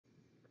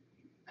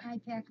Hi,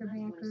 Packer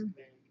Backer.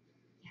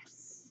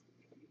 Yes.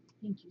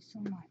 Thank you so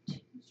much. I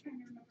was trying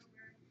to remember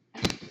where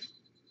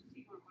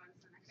Steve was,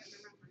 and I couldn't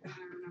remember. Now I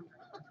remember.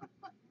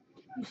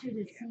 You should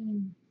have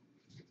seen.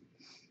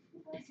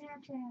 What's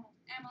that?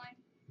 Emily.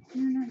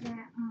 No,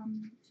 that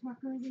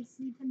trucker they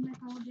sleeping with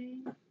all day.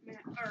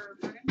 Or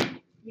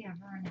Vernon. Yeah,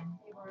 Vernon.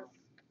 He was,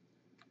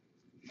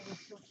 That was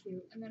so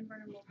cute. and then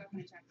Vernon woke up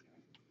and attacked her.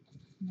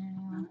 Yeah.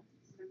 And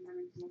then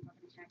Vernon woke up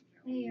and attacked her.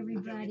 Hey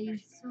everybody,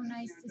 so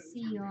nice to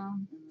see y'all.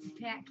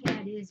 Pat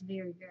Cat is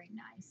very, very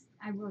nice.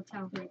 I will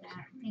tell her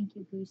that. Thank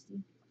you,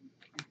 Boosty.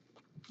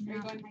 Are you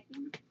Now, going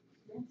hiking?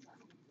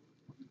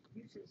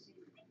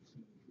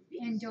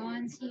 and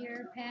Dawn's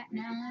here, Pat and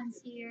Ellen's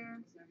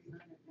here.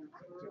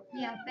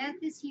 Yeah, Beth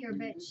is here,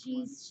 but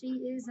she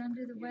is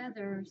under the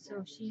weather,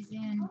 so she's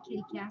in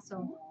Kitty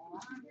Castle.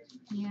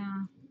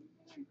 Yeah.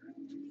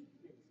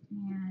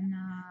 And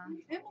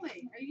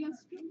Emily, are you going to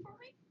scoop for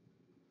me?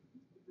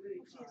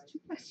 Oh, she has two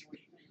questions.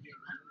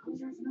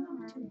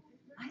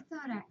 I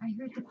thought I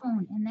heard the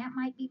phone, and that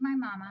might be my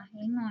mama.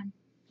 Hang on.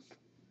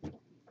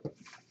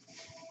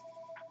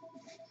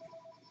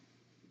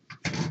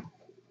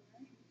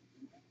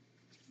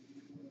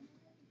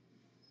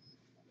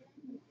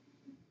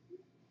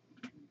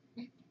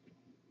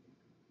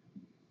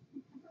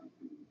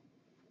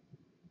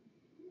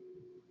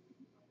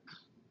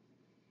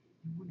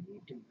 What are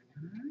you doing,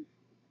 huh?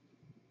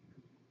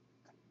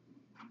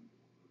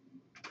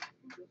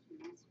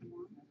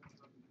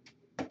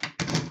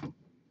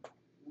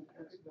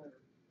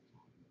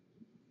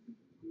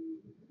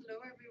 Hello,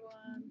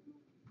 everyone.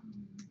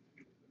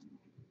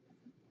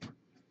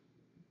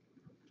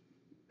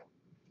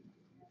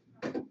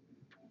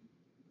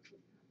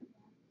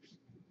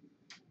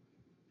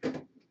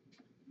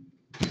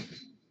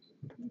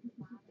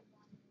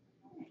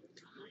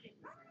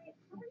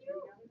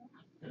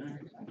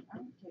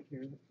 I'll take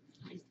care of it.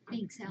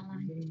 Thanks,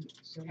 Ellen.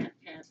 So,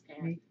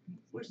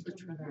 where's the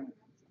truck?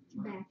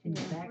 Back In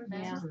the there.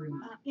 back Yeah. or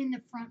in- In the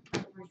front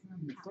coverage room.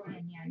 In the front?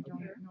 And yeah, don't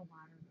no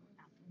water, no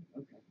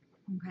nothing.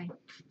 Okay. Okay.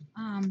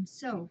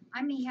 So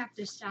I may have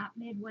to stop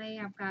midway.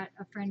 I've got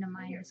a friend of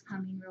mine who's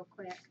coming real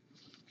quick.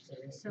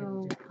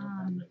 So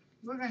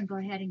we're gonna go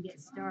ahead and get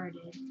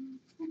started.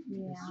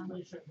 Yeah.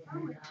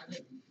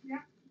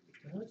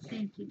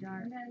 Thank you,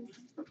 Dart. And then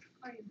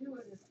all you do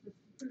is just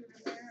put it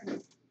in there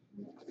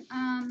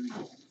and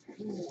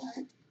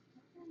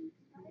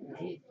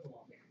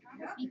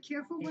Be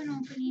careful when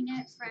opening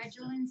it.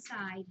 Fragile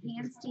inside.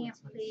 Hand stamp,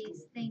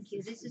 please. Thank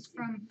you. This is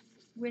from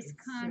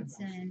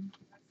Wisconsin.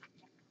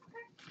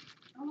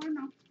 oh, I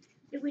know.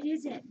 What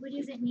is it? What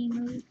is it,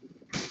 Nimu?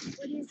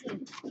 What is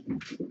it?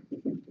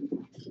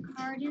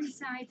 Card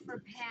inside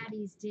for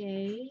Patty's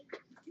Day.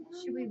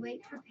 Should we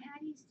wait for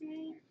Patty's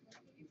Day?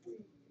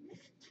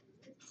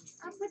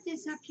 I'll put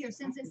this up here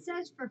since it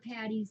says for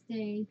Patty's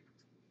Day.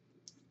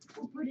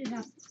 We'll put it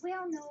up.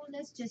 Well, no,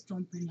 let's just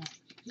open it.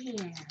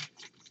 Yeah.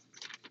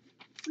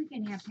 We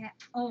can have Pat.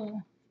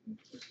 Oh.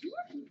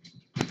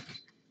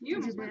 You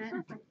Look must at be that.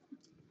 perfect.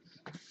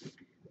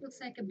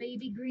 Looks like a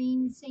baby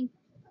green Saint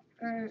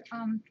or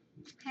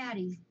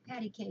patty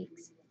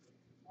cakes.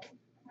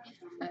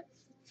 I'm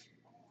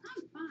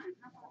fine.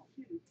 How about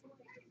you?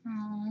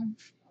 Oh,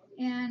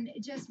 and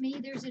just me.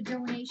 There's a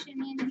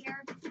donation in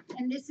here,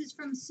 and this is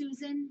from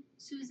Susan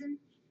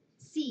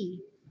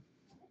C.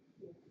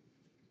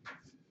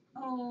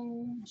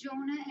 Oh,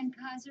 Jonah and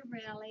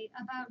Cazarelli.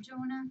 About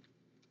Jonah.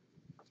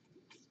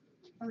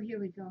 Oh, here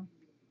we go.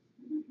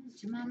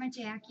 To Mama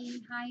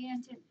Jackie. Hi,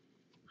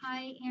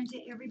 and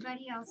to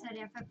everybody else at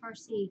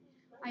FFRC.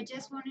 I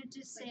just wanted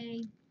to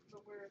say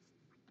But we're,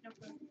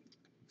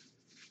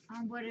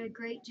 what a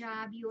great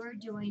job you are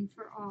doing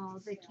for all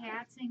the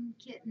cats and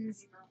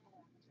kittens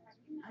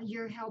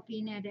you're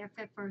helping at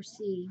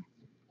FFRC.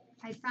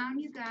 I found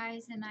you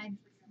guys, and I've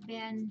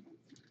been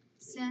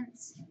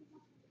since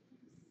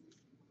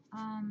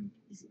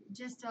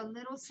just a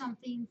little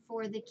something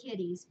for the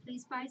kitties.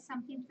 Please buy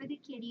something for the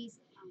kitties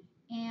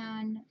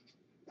and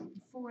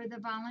for the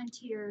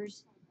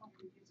volunteers.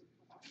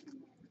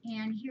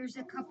 And here's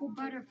a couple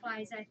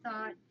butterflies I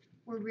thought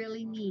were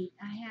really neat.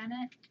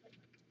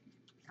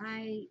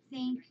 I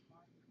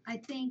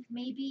think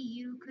maybe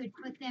you could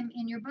put them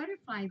in your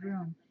butterfly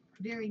room.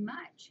 Very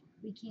much.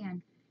 We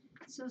can.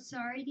 So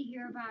sorry to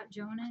hear about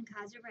Jonah and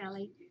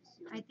Cazarelli.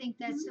 I think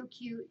that's so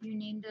cute. You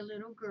named a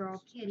little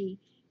girl, Kitty,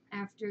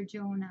 after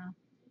Jonah.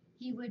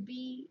 He would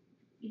be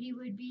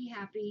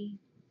happy.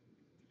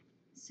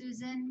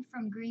 Susan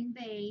from Green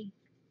Bay.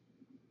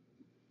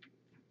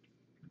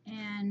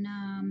 And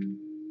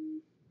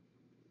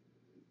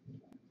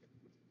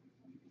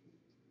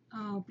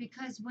oh,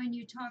 because when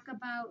you talk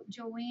about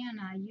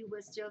Joanna, you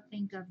will still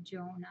think of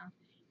Jonah.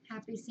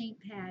 Happy St.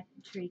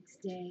 Patrick's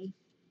Day.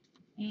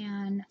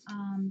 And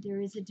there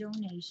is a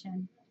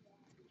donation.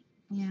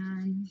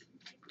 And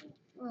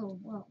oh,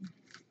 whoa.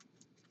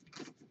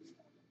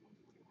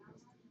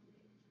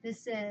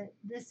 This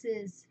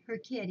is her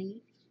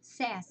kitty,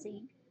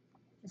 Sassy.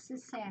 This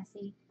is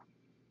Sassy.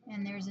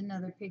 And there's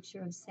another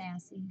picture of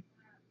Sassy.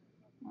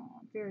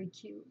 Oh, very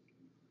cute.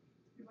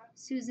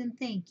 Susan,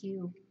 thank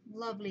you.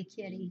 Lovely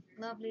kitty.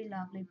 Lovely,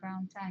 lovely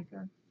brown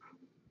tiger.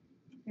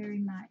 Very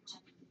much.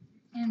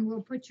 And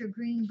we'll put your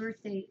green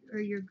birthday or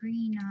your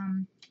green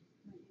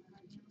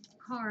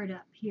card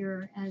up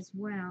here as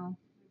well.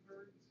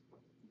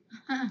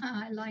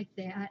 I like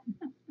that.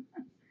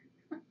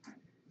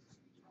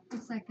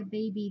 Looks like a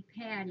baby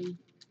Patty.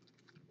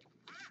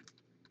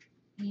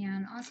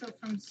 And also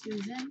from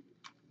Susan.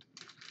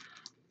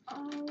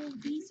 Oh,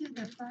 these are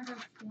the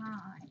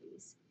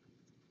butterflies.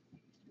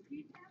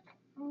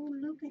 Oh,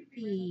 look at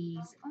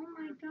these. Oh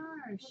my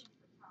gosh.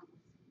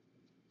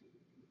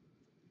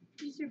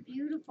 These are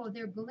beautiful.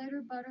 They're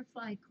glitter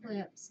butterfly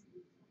clips.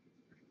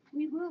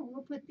 We will.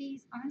 We'll put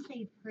these. Aren't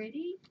they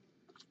pretty?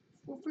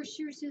 Well, for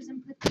sure,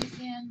 Susan, put these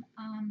in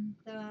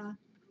the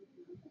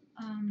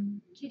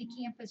kitty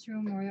campus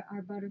room or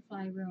our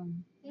butterfly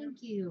room.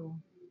 Thank you.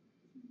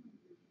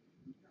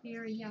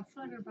 Here, yeah,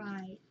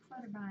 flutterby.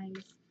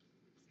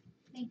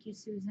 Thank you,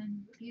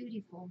 Susan.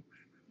 Beautiful.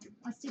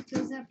 I'll stick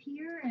those up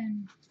here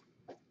and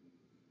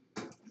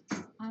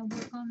I'll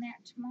work on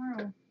that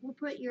tomorrow. We'll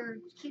put your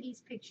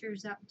kitty's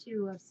pictures up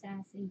too of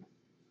Sassy.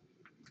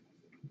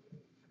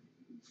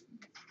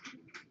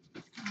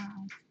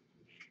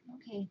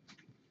 Okay.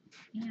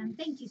 And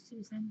thank you,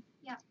 Susan.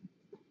 Yep.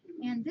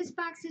 And this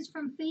box is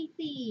from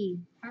Faithy,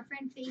 our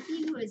friend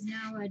Faithy, who is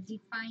now a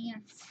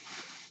Defiance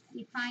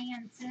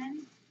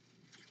in.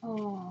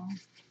 Oh,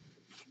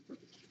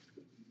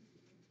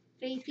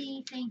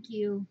 Faithy, thank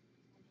you.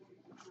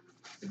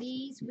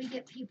 These, we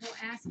get people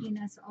asking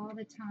us all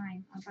the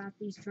time about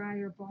these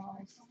dryer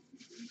balls.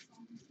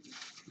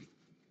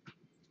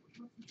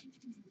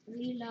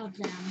 We love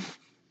them.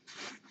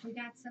 We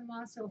got some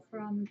also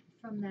from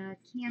the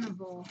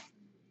Cannibal.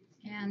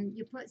 And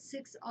you put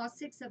all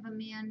six of them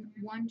in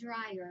one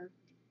dryer.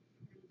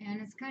 And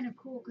it's kind of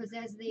cool because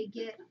as they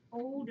get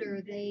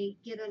older, they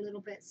get a little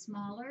bit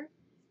smaller.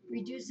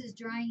 Reduces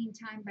drying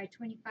time by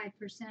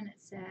 25%, it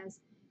says.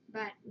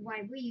 But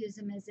why we use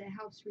them is it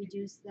helps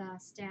reduce the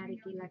static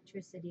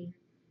electricity.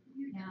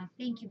 Yeah,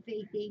 thank you,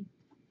 Faithy.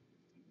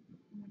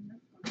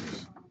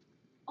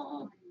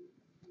 Oh,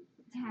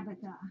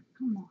 Tabitha,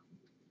 come on.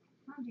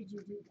 How did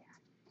you do that?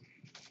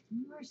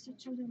 You are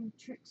such a little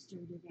trickster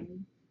today.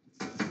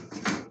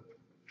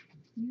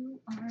 You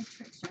are a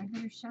trickster. I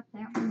better shut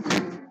that one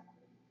down.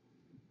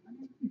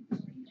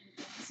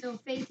 So,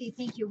 Faithy,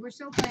 thank you. We're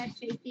so glad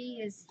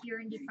Faithy is here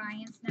in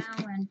Defiance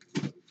now, and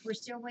we're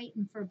still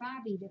waiting for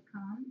Bobby to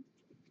come.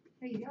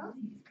 There you go.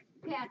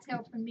 Pat's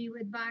helping me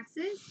with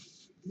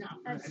boxes.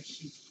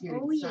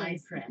 Oh,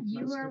 yes.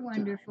 You are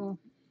wonderful.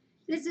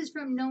 This is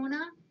from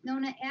Nona.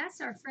 Nona S.,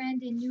 our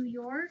friend in New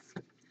York.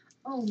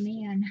 Oh,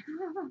 man.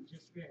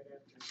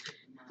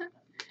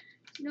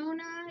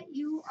 Nona,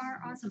 you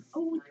are awesome.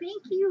 Oh,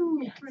 thank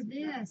you for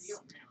this.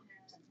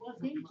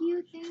 Thank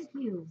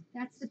you.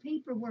 That's the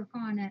paperwork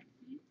on it.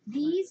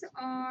 These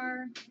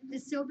are the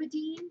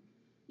Silvadine.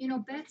 You know,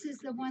 Bets is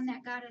the one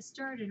that got us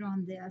started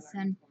on this.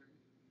 And,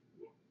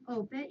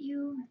 oh,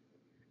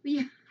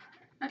 yeah,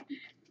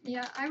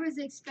 yeah, I was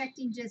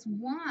expecting just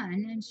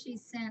one, and she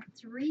sent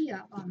 3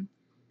 of them.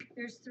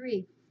 There's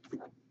 3.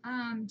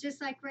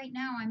 Just like right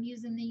now, I'm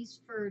using these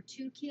for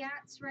 2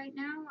 cats right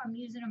now. I'm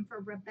using them for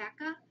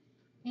Rebecca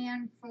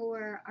and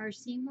for our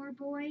Seymour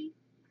boy.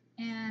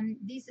 And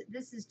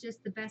this is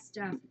just the best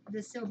stuff, the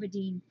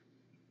Silvadine.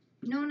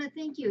 Nona,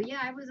 thank you.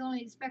 Yeah, I was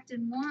only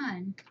expecting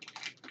 1.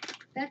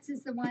 Bets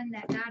is the one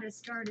that got us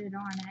started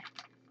on it.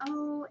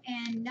 Oh,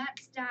 and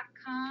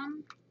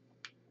nuts.com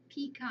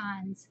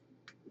pecans.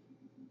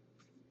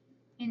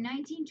 In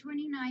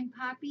 1929,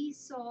 Poppy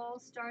Soul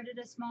started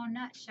a small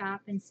nut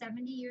shop, and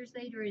 70 years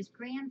later, his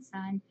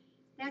grandson,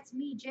 that's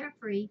me,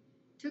 Jeffrey,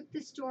 took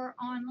the store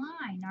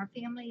online. Our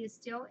family is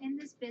still in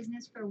this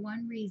business for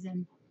one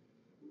reason.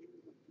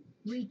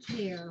 We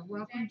care.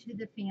 Welcome to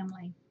the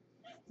family.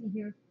 See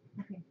here?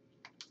 Okay.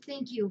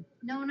 Thank you.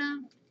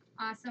 Nona,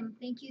 awesome.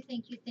 Thank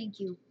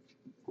you.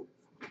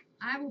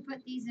 I will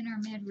put these in our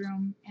med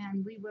room,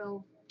 and we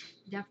will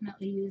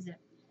definitely use it.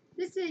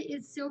 This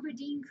is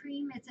Silvadine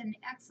cream. It's an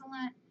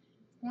excellent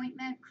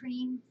ointment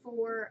cream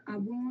for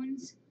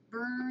wounds,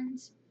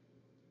 burns,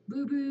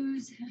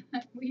 boo-boos.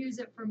 We use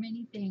it for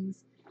many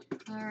things.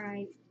 All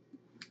right.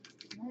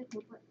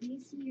 We'll put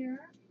these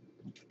here.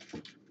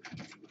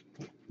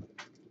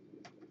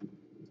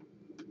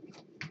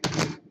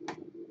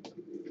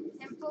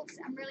 And folks,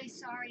 I'm really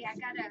sorry. I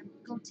gotta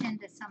go tend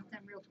to something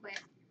real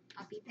quick.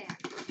 I'll be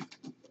back.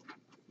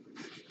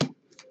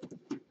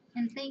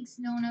 And thanks,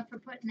 Nona, for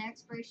putting the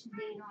expiration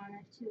date on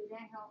it too.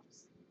 That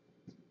helps.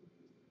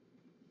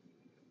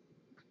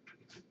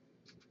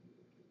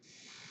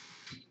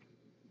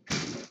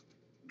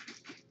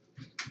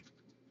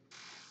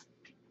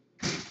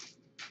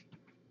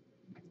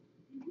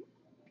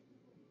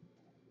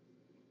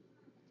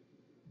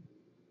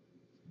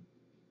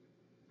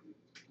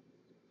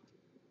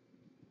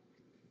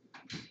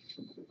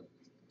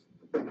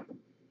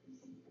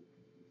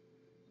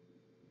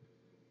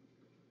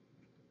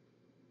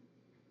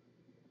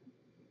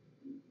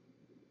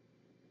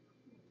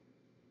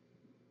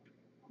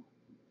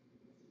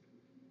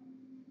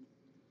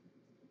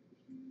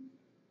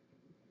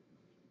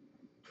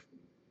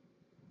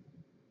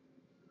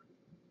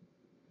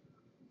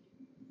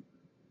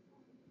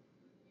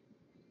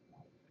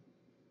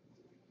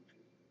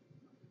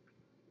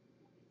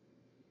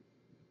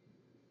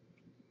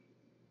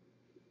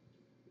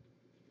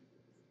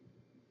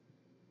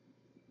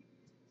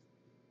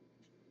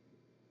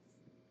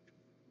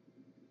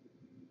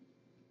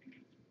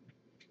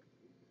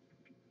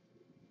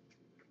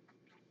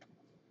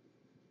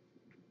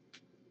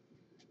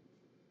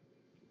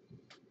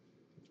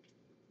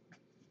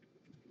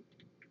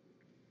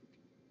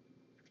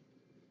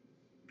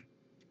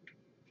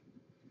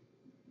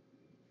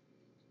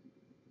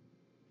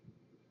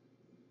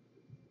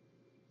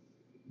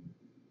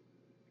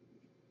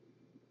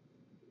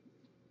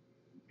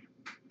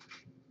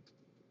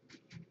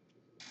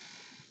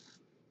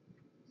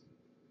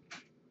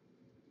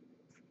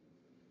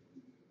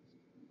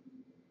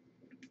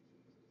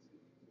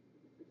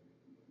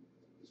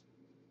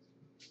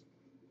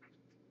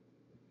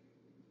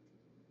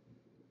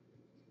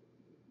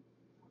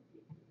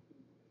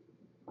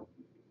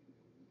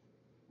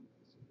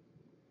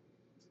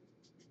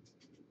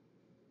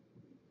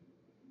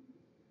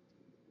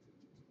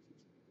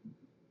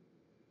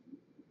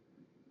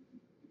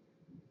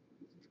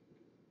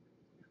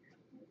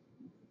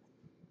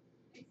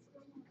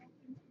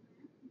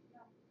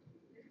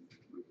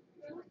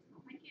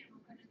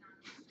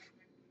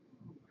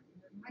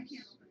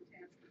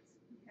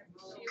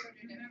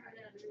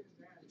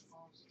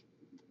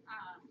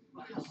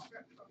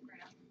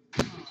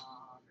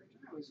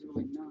 was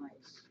really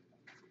nice.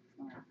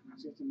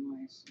 Just a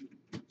nice.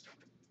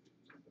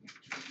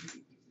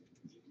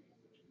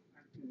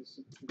 It was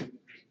so pretty.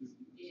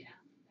 Yeah,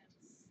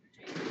 that's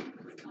changing.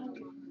 It's not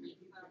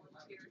a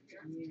volunteer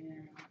here.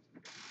 Yeah.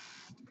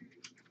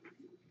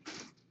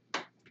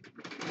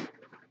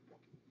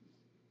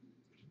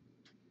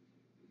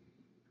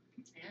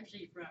 And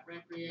she brought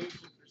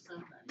recreation for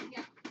somebody.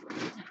 Yeah.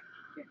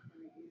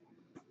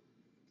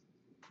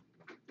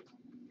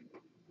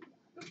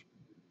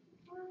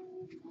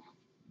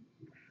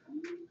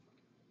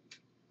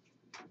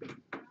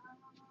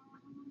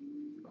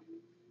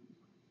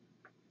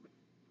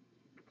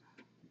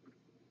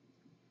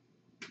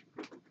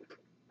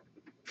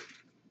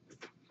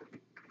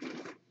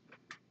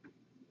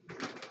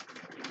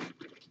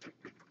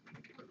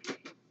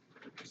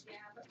 Yeah,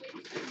 but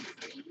wait,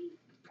 see,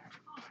 got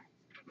caught.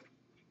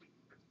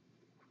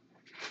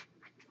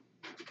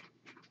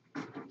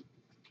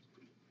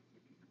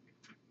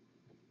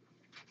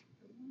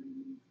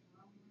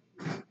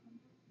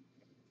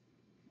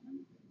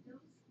 Those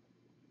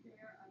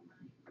there are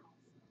mine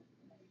also.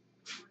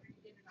 I wanted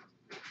to get it on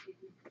free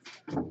baby and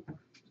stuff.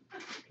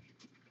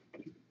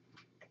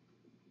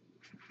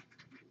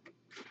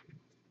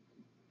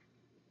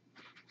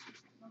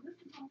 Well, this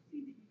is all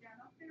seed that you got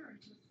up there, or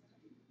just,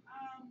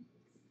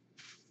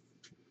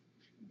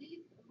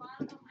 These, a lot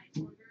of them I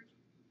ordered.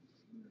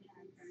 And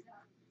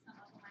some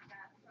of them I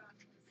got from,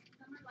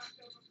 some are left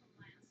over from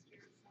last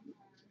year, some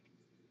are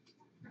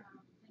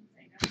things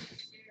I got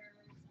this year,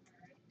 some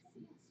are at the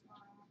seed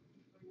swap.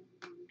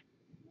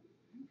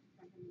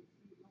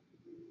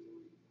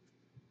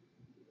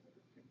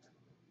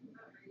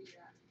 Plant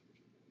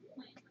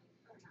like,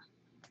 or not,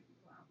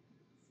 well,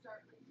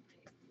 start like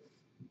today.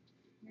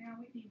 yeah,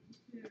 we need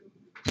to.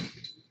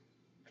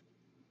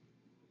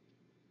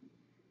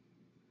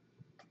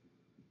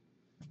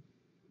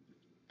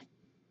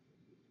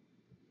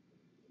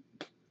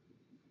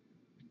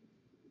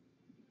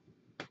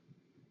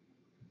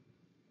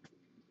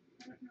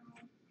 I don't know.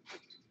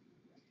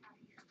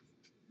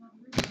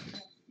 Really,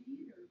 that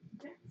seed or?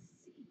 That's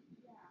seed,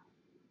 yeah.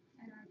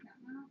 And I thought,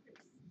 well, if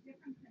it's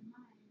different than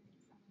mine,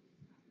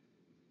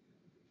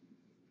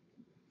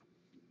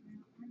 then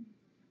some of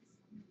it's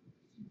not. Well, I need to have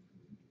some.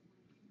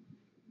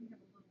 We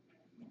have a little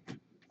bit.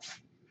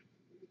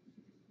 She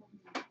just told me,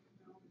 no,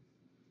 well,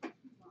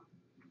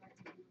 like,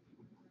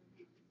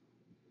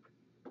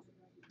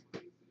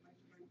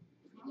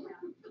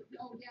 Yeah,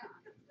 oh, yeah.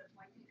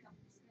 Why take up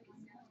the space? I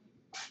know.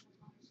 As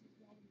long as she's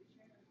willing to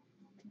share.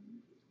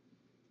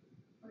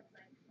 But it's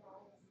like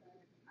Carl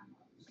said,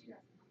 she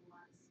doesn't have a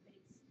lot of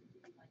space to do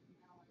like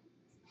melons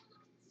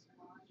and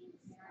squash and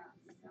stuff,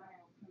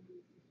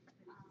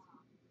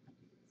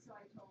 so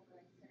I told her,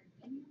 I said,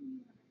 any of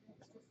you want to,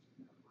 it's just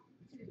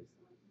two,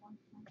 so like one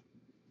plant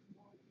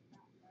more than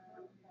that,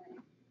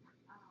 but,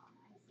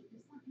 I said,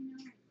 just let me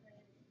know, I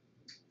said,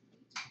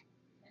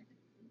 and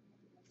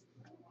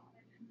a lot of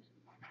it, and then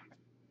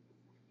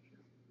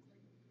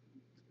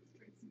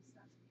bring some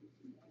stuff.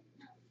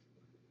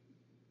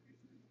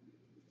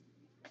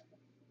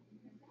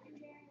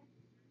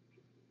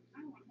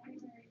 I want very,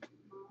 very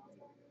small.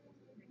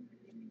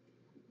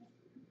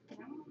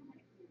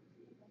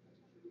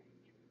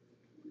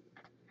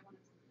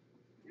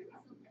 There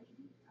was a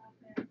lady up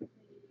at the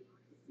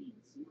Seed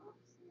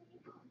Swaps,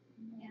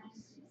 and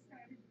she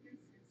started a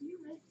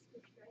business.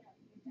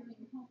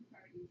 Doing home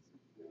parties.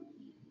 She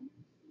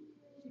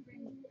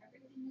brings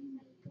everything you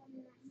need.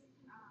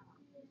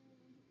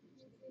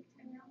 She's like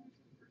 $10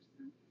 a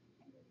person.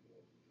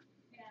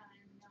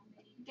 And they'll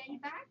make. You got your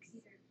box?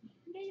 Either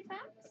You got your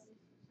box?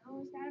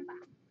 Oh, is that a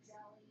box?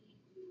 jelly,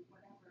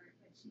 whatever,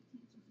 but she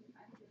teaches you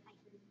how to do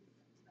things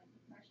like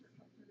the pressure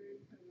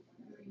cookers or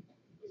whatever.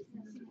 It's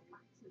missing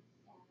boxes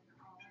and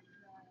all of the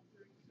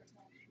fruits or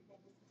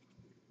vegetables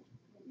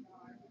and the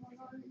jar. And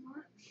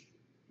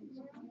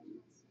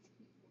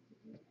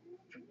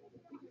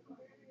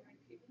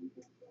she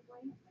teaches people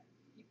to do that.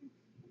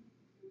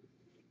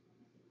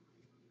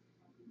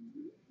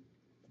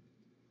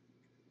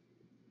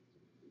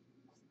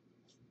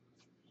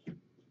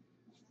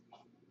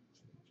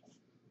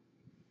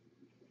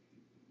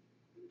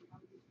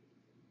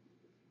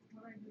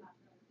 What I do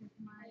is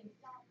my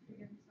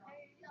chicken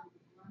sauce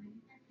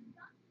running,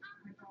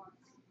 my dogs.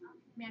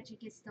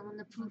 Magic is still in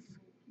the proof.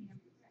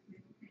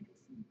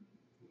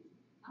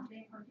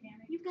 They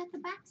organic. You got the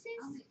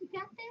boxes? You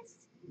got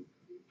this?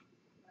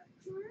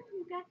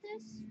 You got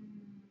this?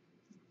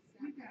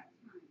 We got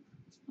time.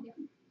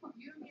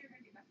 You and me are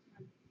gonna be best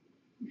friends.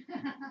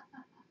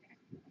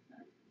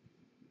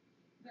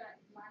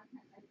 But a lot of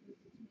times I do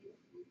the tomatoes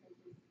because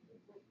it's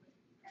liquid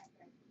at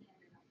that can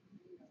of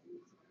tomatoes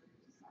or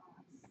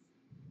sauce and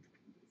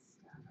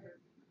stuff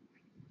or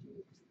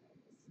juice that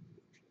is.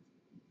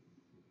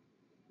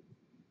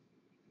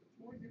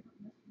 4 different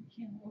Mr.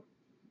 Kimball.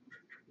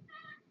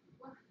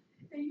 Well,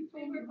 And you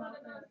we told me were one about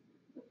of that.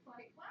 those that's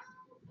like,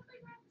 wow, somebody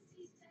brought the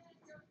seeds in,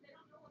 they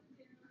don't know what to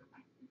do. Just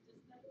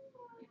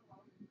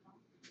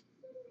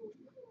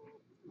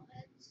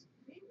that,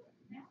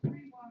 That's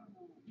 3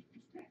 watermelons.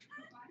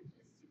 a bunch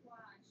of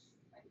squash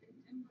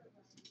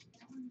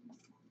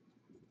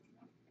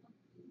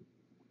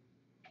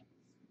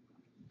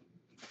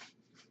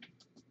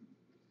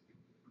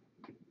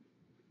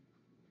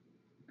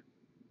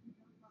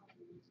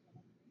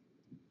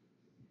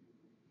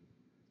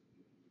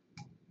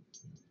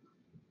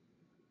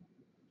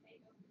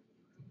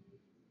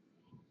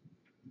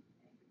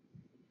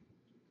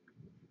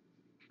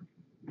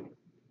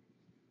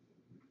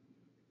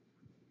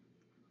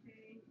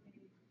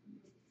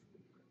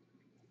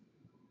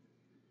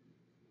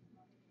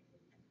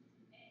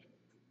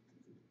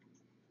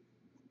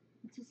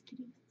this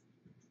kitty?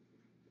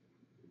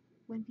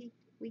 Wimpy?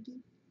 Wiggy?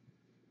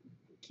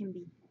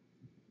 Kimby.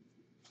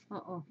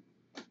 Uh-oh.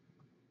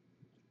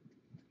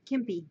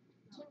 Kimpy.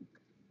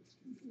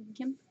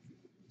 Kim?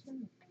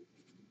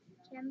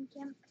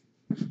 Kim.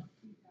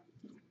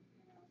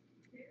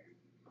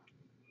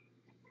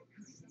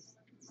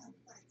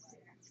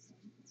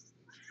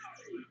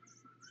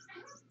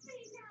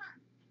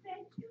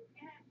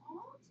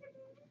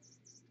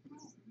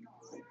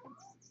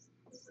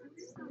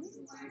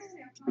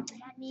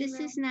 This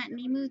is not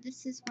Nemu.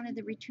 This is one of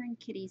the return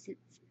kitties.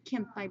 It's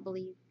Kimp, I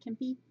believe.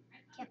 Kimpy?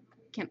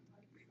 Kimp.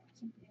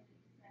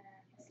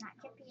 It's not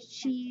Kippy. It's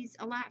She's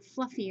a lot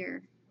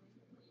fluffier.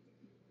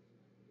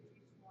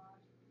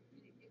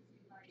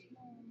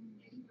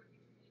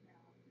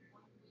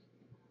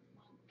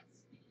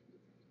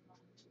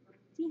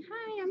 Say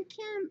hi, I'm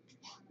Kimp.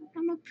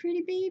 I'm a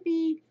pretty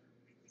baby.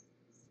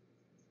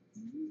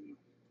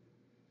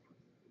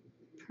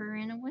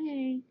 Purring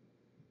away.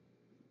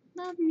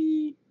 Love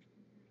me.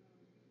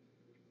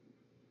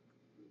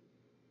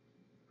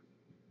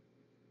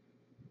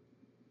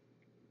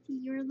 See,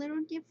 you're a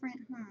little different,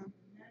 huh?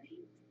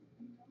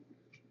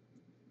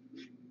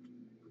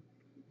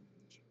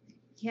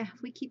 Yeah,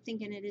 we keep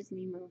thinking it is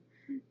Nemo.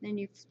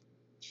 Then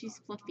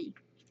she's fluffy.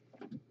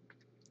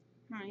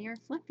 Huh, you're a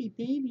fluffy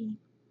baby.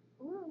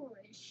 Ooh,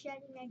 it's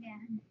shedding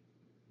again.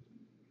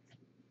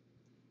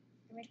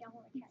 Like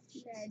all the cats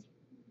shed.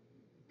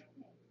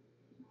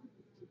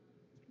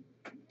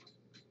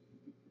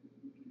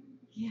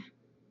 Yeah.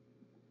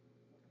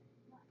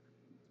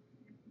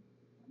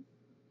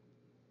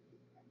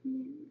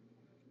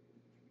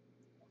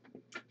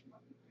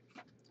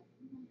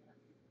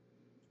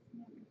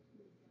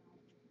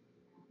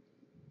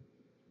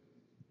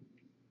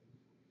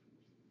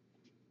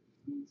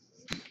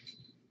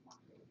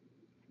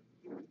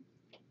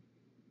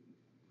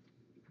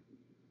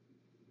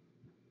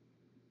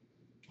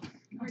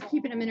 We're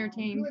keeping them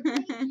entertained.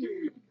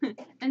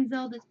 And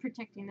Zelda's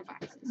protecting the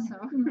boxes, so.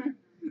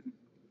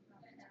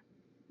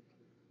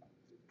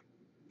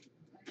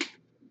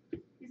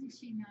 Isn't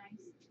she nice?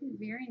 She's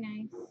very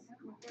nice.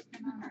 We're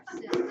working on our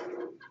system.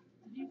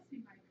 Did you see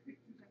my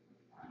pictures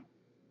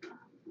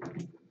of her?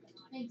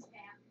 Thanks,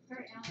 Pat.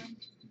 Or Ellen.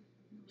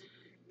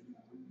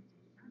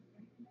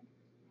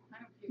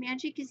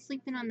 Magic is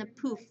sleeping on the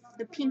poof,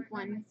 the pink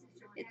one.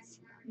 It's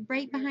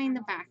right behind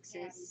the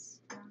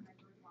boxes.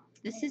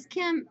 This is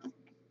Kim.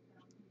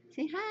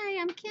 Say hi,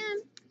 I'm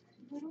Kim.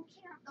 Little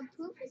cat. A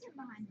poop isn't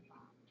behind the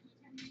box.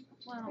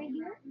 Well, Right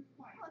here?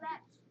 Oh,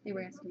 that's. they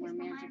were asking where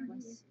Magic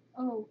was.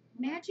 Oh,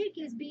 Magic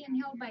is being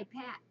held by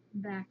Pat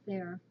back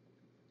there.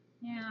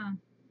 Yeah.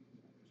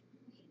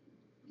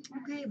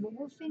 Okay, well,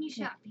 we'll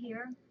finish up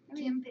here.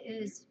 Kim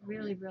is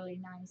really, really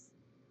nice.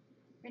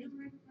 Ready?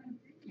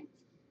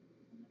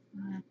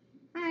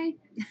 Hi.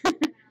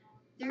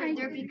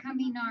 They're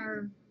becoming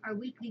our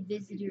weekly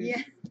visitors.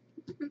 Yeah.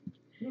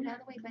 Move out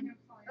of the way, buddy.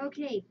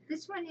 Okay,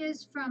 this one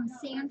is from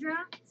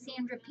Sandra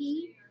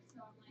P.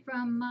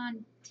 from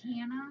Montana.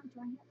 Do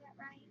I have that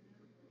right?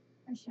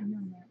 I should know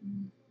that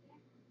one.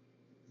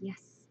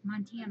 Yes,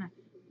 Montana.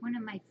 One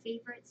of my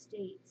favorite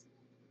states.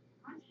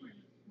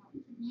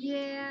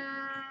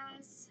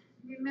 Yes.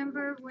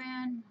 Remember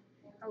when,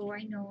 oh,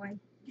 I know, I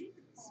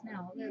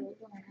smell a little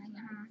one.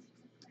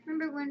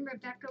 Remember when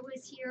Rebecca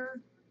was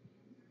here?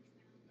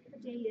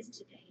 What day is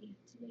today?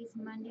 Today's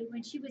Monday.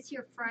 When she was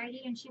here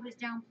Friday and she was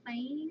down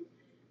playing,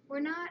 we're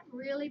not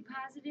really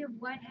positive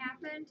what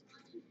happened,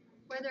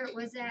 whether it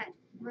was at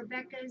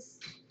Rebecca's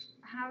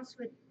house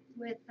with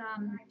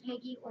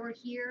Peggy or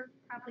here,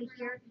 probably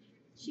here.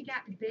 She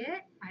got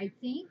bit, I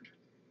think,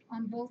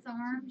 on both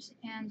arms,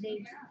 and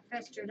they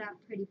festered up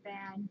pretty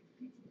bad.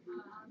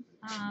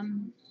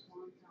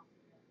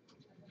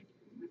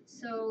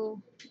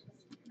 So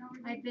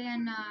I've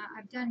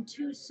done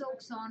 2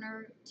 soaks on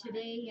her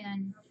today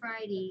and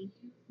Friday.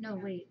 No,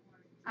 wait,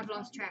 I've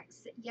lost track.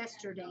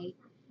 Yesterday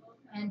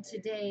and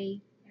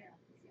today,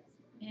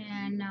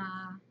 and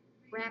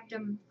wrapped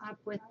them up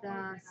with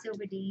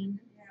Silvadine.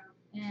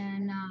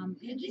 And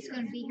Peggy's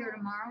going to be here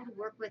tomorrow to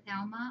work with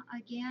Alma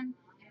again,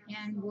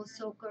 and we'll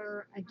soak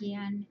her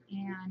again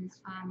and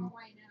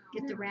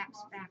get the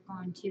wraps back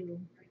on too.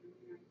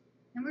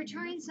 And we're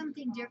trying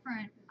something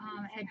different,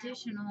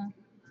 additional.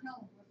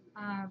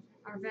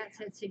 Our vets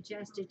had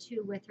suggested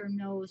too with her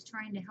nose,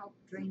 trying to help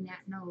drain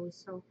that nose.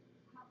 So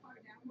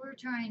we're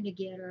trying to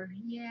get her.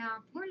 Yeah,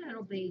 poor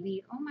little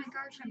baby. Oh my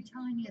gosh, I'm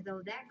telling you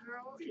though, that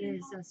girl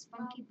is a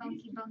spunky,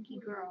 bunky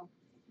girl.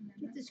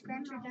 Get the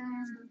scratcher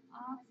down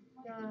off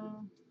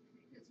the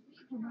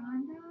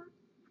veranda.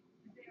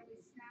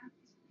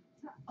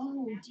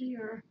 Oh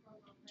dear.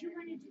 Do you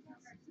want to do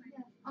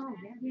that? Oh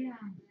yeah.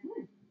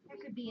 Ooh, that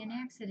could be an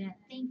accident.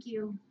 Thank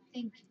you.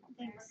 Thanks.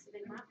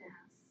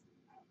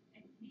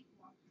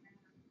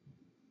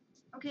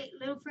 Okay,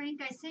 little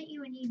Frank, I sent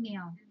you an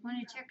email.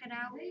 Want to check it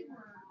out?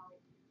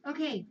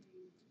 Okay.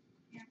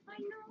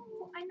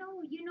 I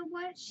know. You know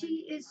what?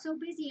 She is so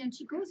busy, and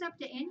she goes up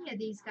to any of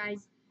these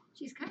guys.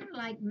 She's kind of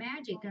like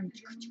magic, and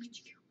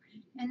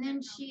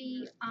then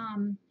she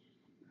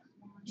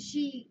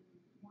she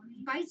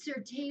bites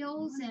their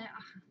tails and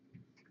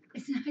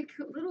it's like,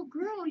 little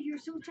girl, you're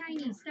so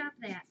tiny. Stop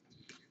that.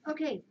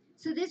 Okay,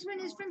 so this one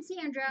is from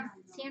Sandra.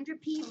 Sandra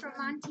P. from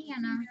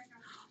Montana.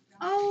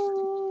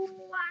 Oh,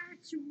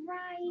 that's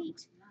right.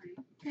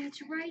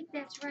 That's right,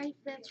 that's right,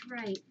 that's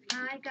right.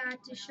 I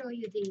got to show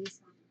you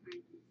these.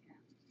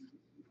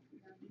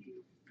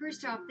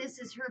 First off, this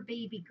is her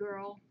baby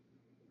girl.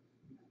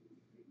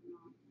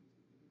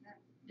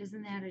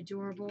 Isn't that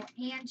adorable?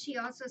 And she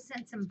also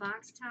sent some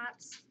box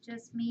tops,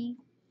 just me.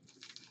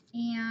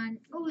 And,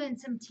 oh, and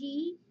some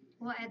tea.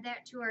 We'll add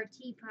that to our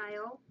tea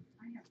pile.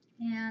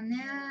 And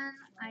then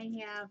I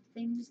have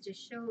things to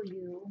show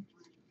you.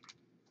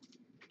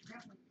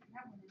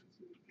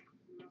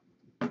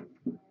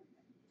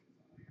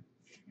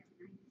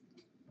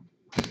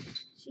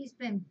 She's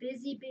been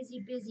busy, busy,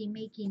 busy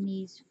making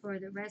these for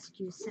the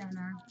rescue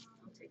center.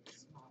 I'll take the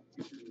small.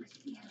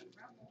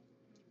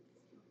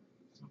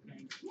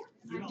 Okay.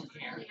 You don't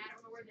care.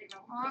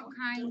 All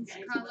kinds,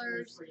 Okay,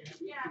 colors. for you to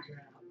figure out.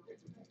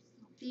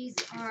 These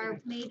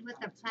are made with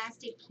a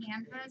plastic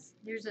canvas.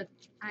 There's a,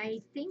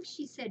 I think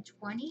she said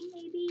 20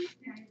 maybe.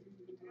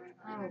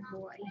 Oh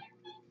boy.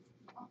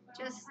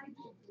 Just,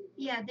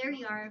 yeah, there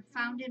you are.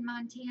 Found in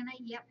Montana.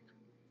 Yep.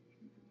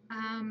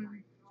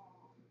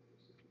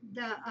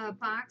 The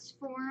box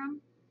for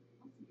them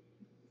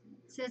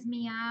says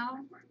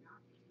meow.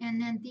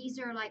 And then these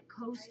are like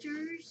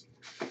coasters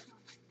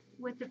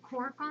with the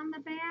cork on the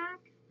back.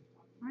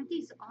 Aren't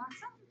these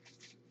awesome?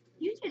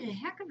 You did a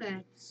heck of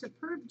a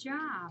superb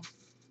job.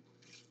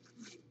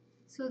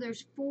 So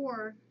there's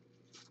 4.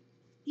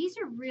 These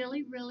are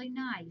really, really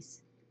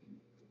nice.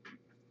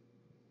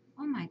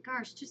 Oh my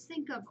gosh, just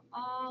think of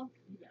all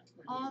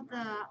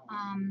the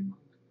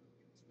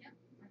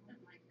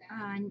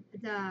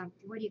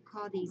what do you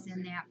call these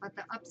in that? But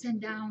the ups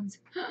and downs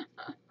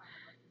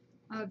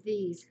of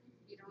these.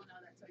 You don't know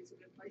that's always a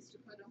good place to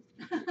put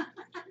them.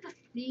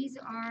 These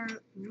are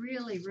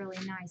really, really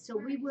nice. So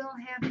we will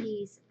have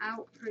these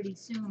out pretty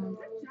soon.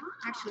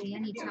 Actually,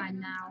 anytime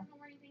now.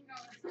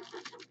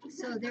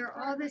 So they're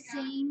all the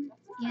same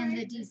in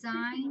the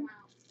design.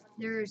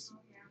 There's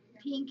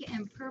pink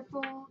and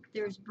purple.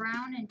 There's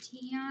brown and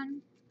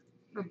tan,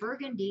 or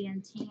burgundy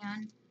and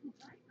tan.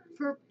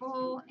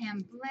 Purple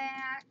and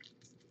black.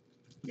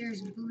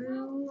 There's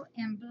blue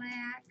and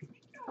black.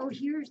 Oh,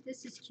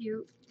 this is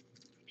cute.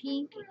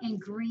 Pink and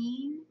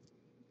green.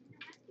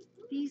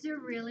 These are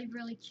really,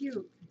 really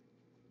cute.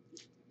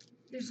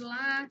 There's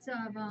lots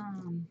of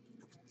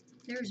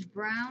there's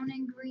brown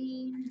and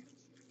green.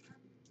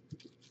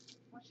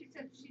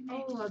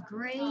 Oh, a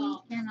gray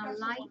and a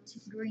light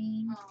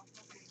green.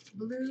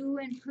 Blue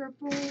and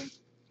purple.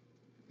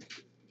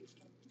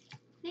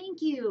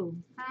 Thank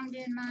you. Found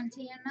in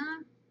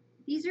Montana.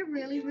 These are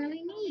really,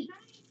 really neat.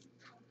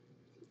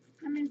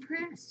 I'm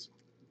impressed.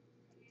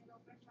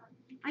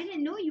 I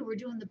didn't know you were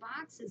doing the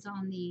boxes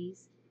on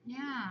these.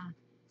 Yeah.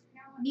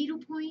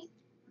 Needlepoint.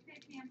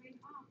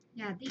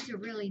 Yeah, these are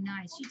really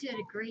nice. You did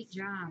a great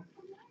job.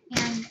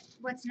 And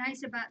what's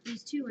nice about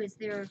these too is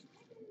they're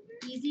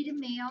easy to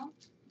mail.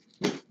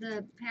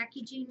 The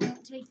packaging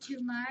won't take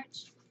too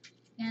much.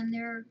 And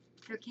they're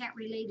cat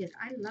related.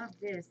 I love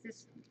this.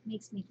 This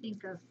makes me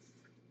think of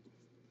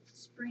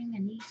spring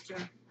and Easter.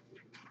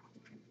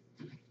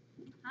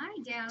 Hi,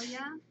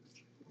 Dahlia.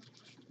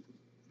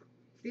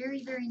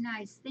 Very, very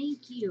nice.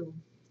 Thank you.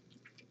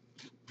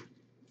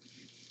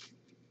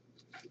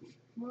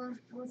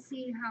 We'll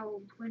see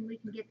when we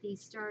can get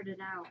these started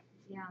out.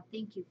 Yeah,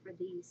 thank you for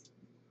these.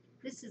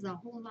 This is a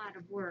whole lot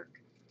of work.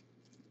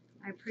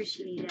 I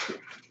appreciate it.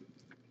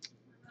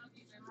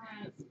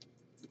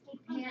 Put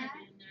that in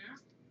there.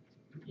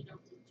 You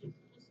don't look too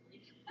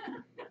closely.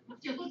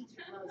 You look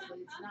too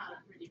closely. It's not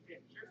a pretty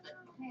picture, but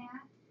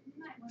Pat, you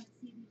might want to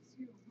see these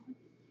too.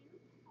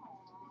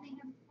 They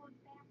have a foot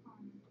back on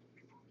them.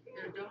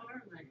 they're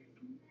darling.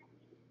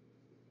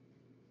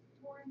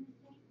 Four in the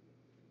tank?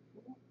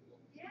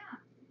 Yeah.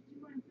 Do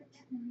you want to put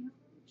that in the mail?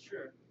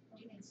 Sure.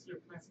 You can see your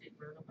plastic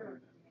burner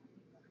burner.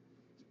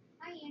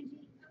 Hi,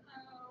 Angie.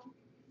 Hello.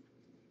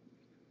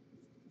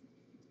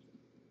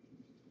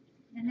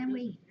 And then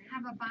we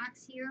have a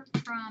box here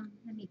from,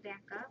 let me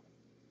back up.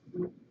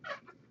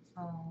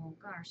 Oh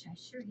gosh, I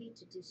sure hate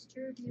to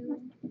disturb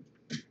you.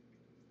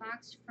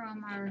 Box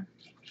from our,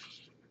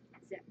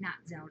 not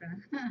Zelda.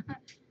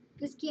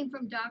 This came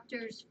from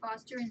Doctors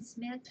Foster and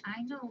Smith.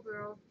 I know,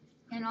 girl.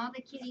 And all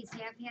the kitties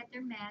have had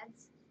their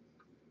meds.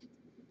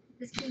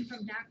 This came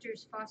from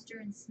Doctors Foster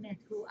and Smith,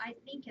 who I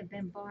think have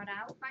been bought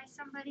out by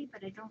somebody,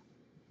 but I don't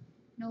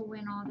know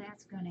when all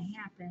that's going to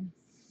happen.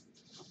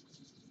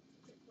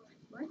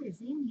 What is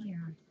in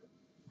here?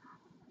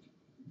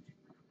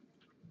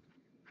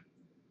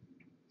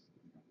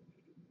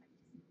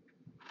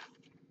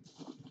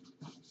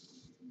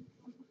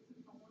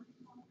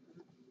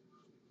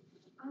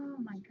 Oh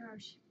my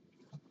gosh.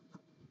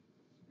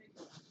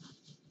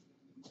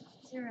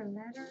 Is there a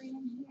letter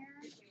in here?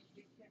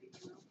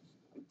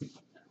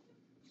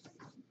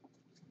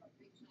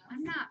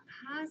 I'm not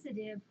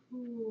positive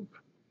who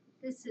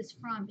This is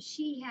from,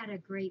 she had a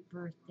great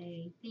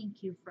birthday.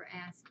 Thank you for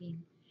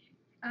asking.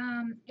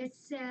 It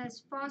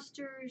says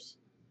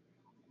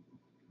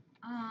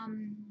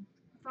um,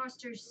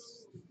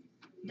 Foster's,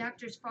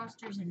 Doctors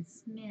Foster's and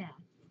Smith.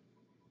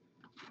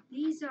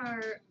 These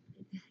are,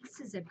 this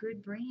is a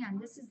good brand.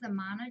 This is the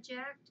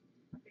Monoject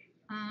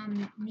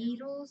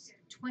needles,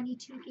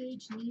 22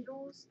 gauge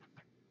needles,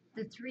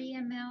 the 3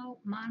 ml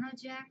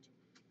Monoject.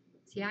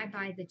 See, I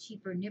buy the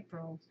cheaper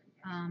Nipro.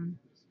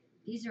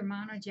 These are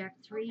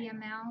Monoject 3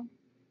 ml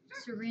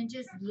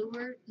syringes,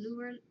 lure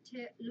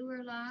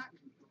lock.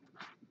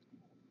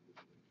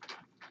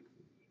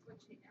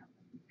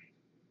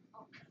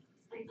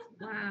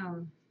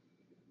 Wow,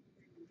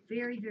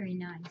 very, very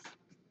nice.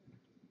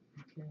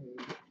 Okay,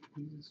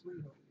 he's a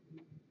sweetheart.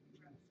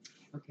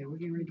 Okay, we're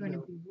getting ready to Gonna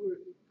go.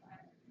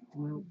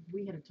 Well,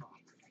 we had a talk.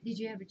 Did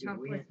you have a Yeah,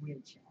 talk we with? had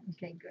a chat.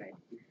 Okay,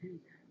 good.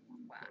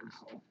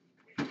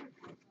 Wow.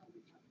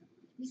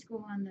 These go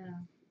on the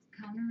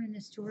counter in the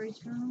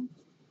storage room.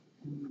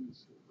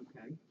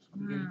 Okay.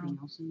 You got Wow. anything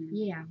else in there?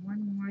 Yeah,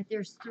 one more.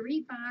 There's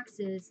 3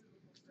 boxes,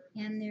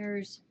 and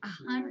there's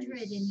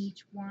 100 in Nice.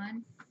 each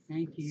one.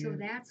 Thank you. So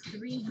that's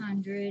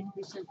 300.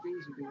 Who sent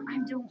these or do we I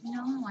know? don't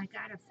know. I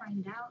gotta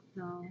find out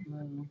though.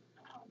 Well,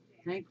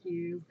 thank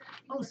you.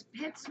 Oh,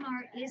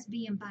 PetSmart is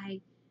being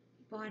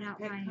bought out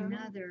by Petco?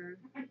 another.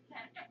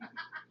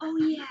 Oh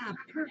yeah,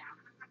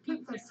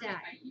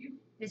 Percocet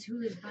is who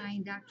is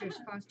buying Dr.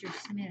 Foster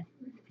Smith.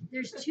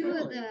 There's 2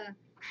 of the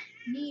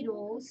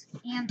needles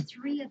and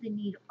 3 of the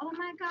needles. Oh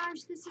my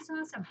gosh, this is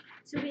awesome.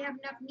 So we have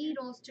enough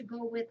needles to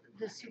go with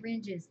the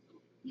syringes.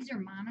 These are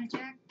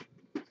Monoject.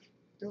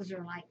 Those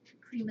are like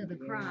cream of the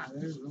crop. Yeah,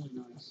 they're really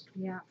nice.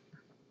 Yeah.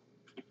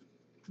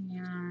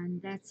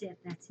 And that's it.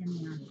 That's in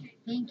there.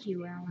 Thank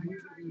you, Ellen.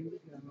 We're ready to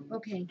go.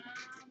 Okay.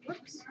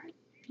 Whoops.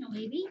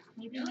 Maybe.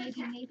 You can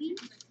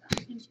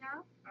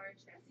tell.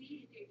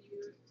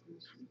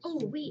 Oh,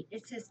 wait.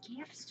 It says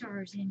Cap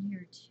Stars in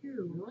here,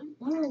 too.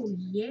 Really? Oh,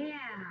 yeah.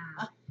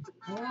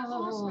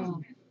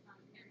 Oh.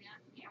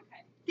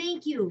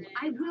 Thank you.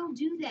 I will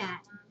do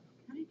that.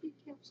 How do you get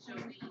kept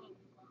started?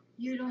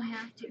 You don't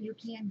have to. You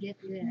can get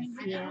this.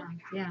 Yeah.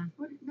 Yeah.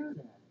 I didn't know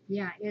that.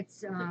 Yeah.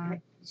 It's,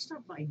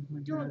 Stop biting my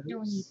don't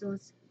nose. eat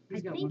those. I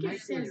He's got think one it right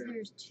says there.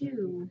 there's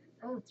 2.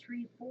 Oh,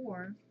 3,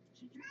 4.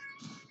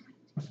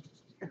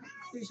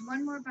 There's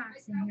one more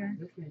box in here.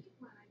 Okay.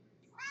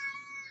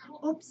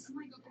 Oops.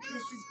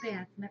 This is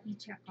Beth. Let me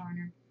check on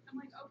her. I'm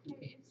like,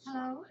 okay, it's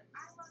Hello? chocolate. I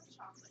love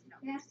chocolate. No,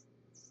 Beth?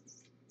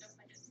 no,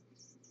 I didn't.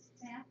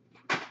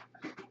 Beth?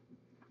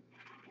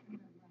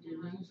 Your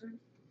razor?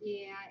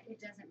 Yeah, it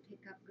doesn't pick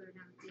up good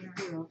out there.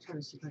 Here, I'll try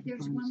to see if I can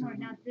There's find one more. some.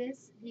 Now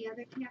this, the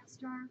other Cap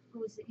Star,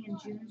 goes in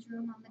June's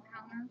room on the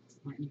counter.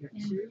 You got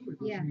and- 2 or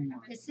yeah. just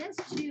one? It says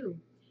 2.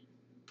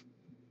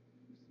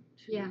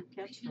 2 Yeah.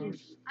 cat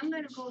stars. I'm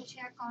gonna go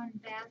check on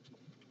Beth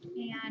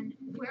and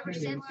whoever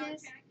sent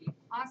this.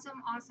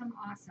 Awesome, awesome,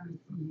 awesome.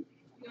 You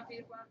want me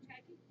to go out,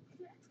 Jackie?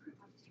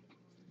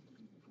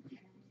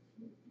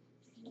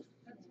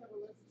 That's what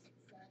Elizabeth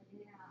said.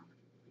 Yeah.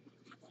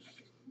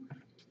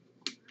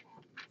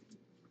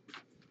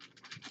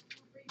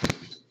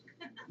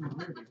 Oh,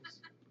 there it is.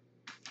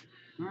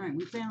 All right,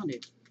 we found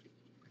it.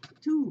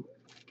 2.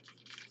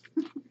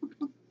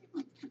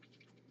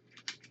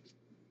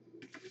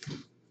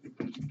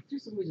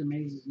 Just always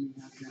amazes me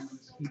how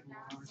generous people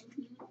are.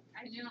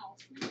 I know.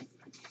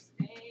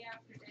 Day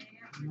after day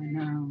after I day.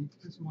 know.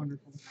 It's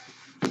wonderful.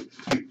 You're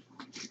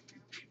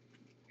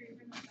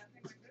even with that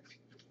thing like this?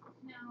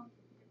 No.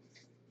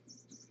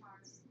 It's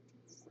hard.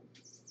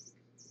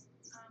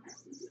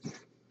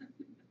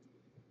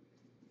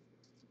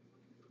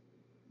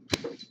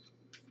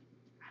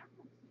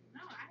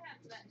 No, I had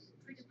that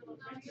pretty little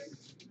picture.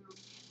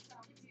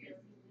 Down here.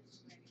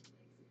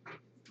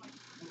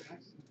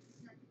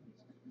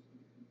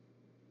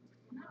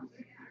 No,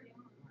 they're already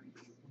on.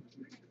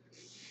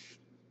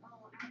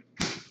 Oh,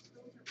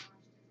 those are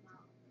washed as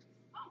well.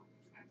 Oh,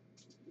 okay.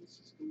 This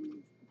is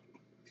going.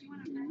 Do you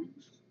want a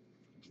bench?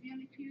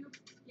 And a cube?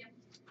 Yes.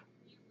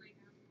 You lay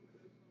down.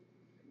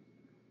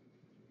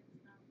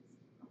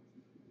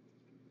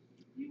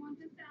 Do you want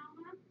this,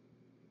 Alma?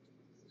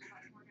 We're gonna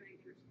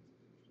get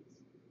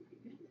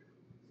her.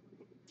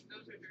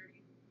 Those are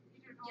dirty.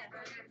 Yeah,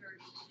 those are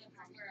dirty.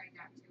 That's where I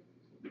got to.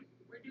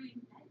 We're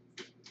doing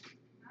beds.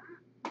 Huh?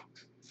 Do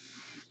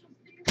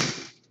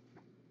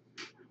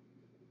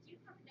you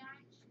have a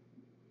Dodge?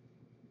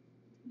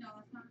 No,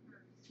 it's not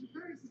hers.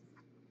 Hers is.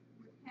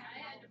 I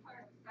had to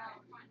park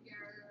out on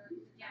your.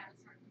 Yeah,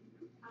 it's hard.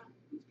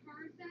 Whose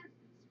car is that?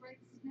 It's right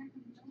smack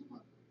in the middle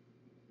of.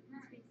 It's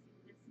facing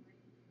this way.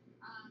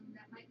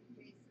 That might be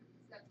Jason's.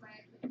 That's why I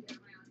couldn't get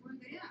around. Where's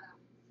they at?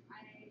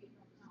 I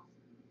don't know.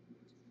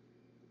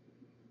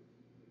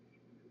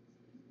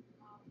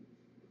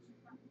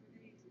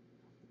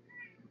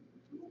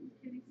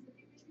 Kitty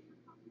City maybe or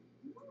something?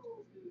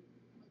 What's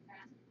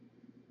that?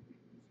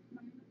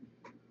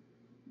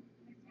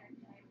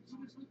 She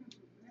was looking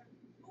for that.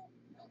 Oh,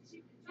 no,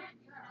 she was trying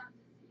to get out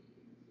to see.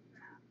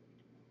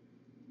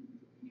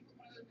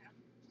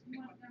 You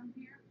want it down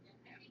here?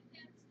 I think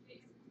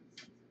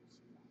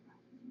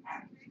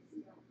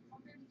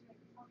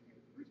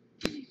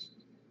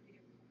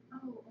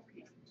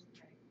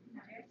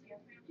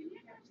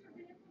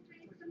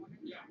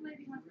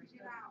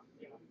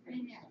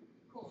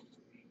Cool.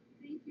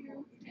 Thank you.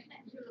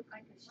 You look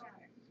like a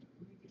shutter.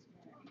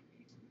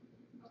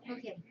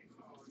 Okay.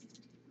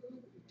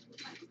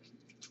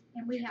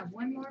 And we have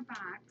one more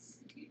box.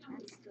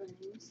 That's good.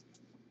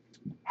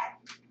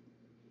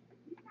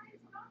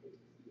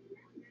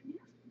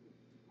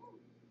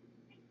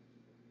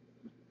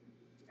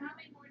 How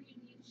many more do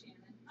you need,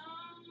 Shannon?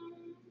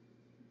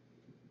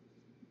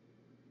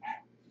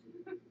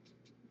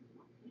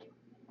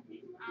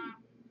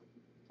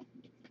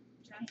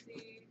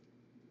 Jacci.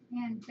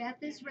 And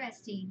Beth is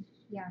resting.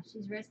 Yeah,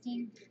 she's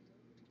resting.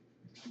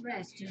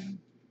 Resting.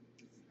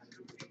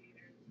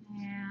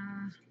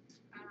 Yeah.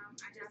 I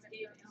just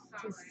gave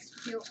Just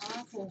feel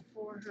awful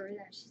for her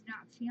that she's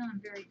not feeling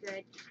very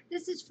good.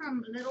 This is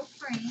from Little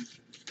Frank.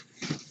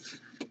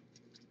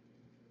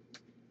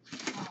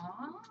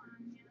 Aww.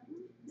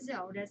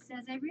 Zelda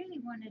says, I really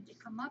wanted to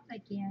come up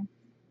again.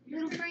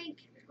 Little Frank,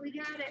 we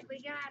got it,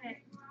 we got it.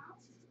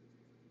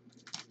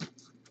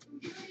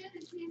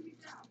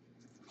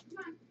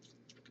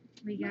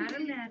 We got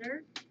a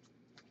letter.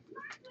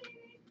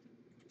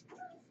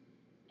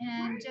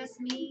 And just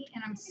me,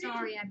 and I'm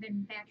sorry, I've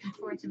been back and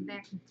forth and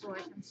back and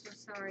forth. I'm so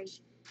sorry.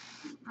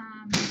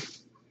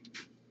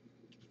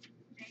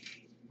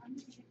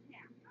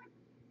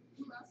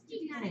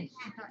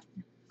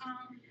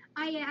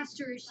 I asked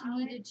her if she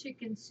needed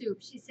chicken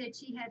soup. She said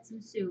she had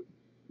some soup.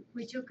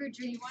 We took her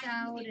drinks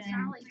out,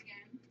 and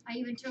I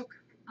even took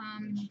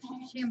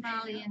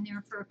Shambali in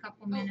there for a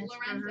couple minutes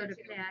for her to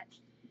pet.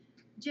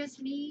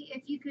 Just Me,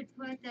 if you could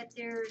put that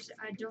there's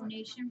a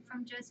donation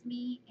from Just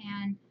Me,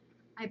 and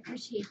I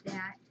appreciate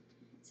that.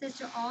 It says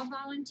to all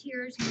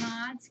volunteers,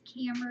 mods,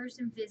 campers,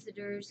 and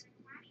visitors.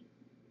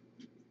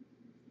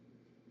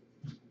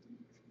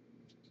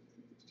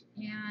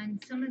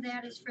 And some of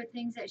that is for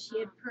things that she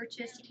had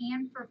purchased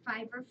and for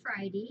Fiverr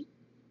Friday.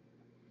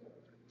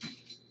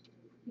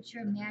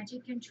 Picture of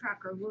Magic and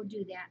Trucker. We'll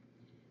do that.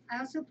 I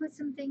also put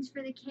some things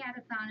for the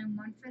catathon and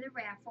one for the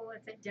raffle.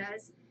 If it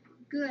does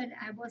good,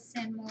 I will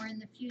send more in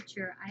the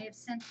future. I have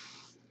sent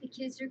the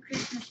kids their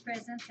Christmas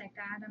presents. I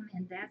got them,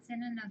 and that's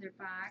in another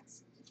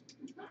box.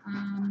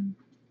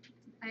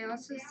 I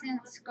also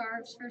sent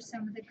scarves for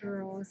some of the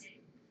girls.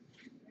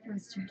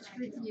 Those church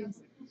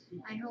reviews.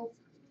 I hope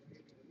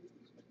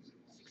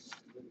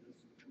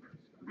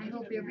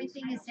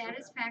everything is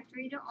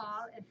satisfactory to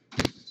all. If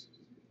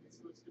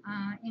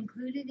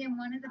included in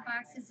one of the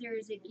boxes, there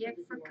is a gift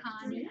for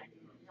Connie.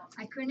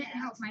 I couldn't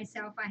help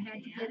myself. I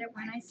had to get it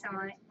when I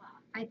saw it.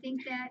 I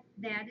think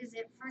that is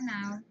it for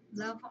now.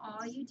 Love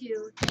all you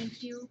do.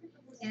 Thank you.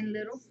 And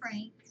Little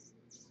Frank.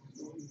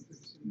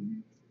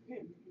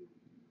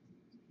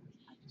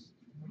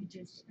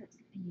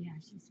 Yeah,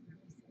 she's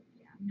really sick.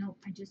 Yeah. Nope,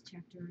 I just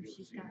checked her.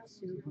 She's got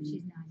soup.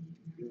 She's not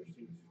eating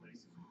anything.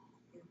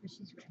 But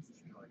she's resting.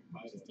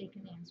 She's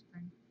taking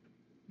aspirin.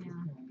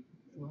 Yeah.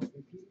 Well,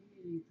 if you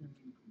need anything,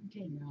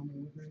 Okay. you know,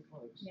 we're very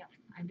close. Yeah,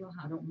 I will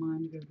I help. don't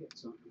mind to go get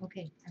something.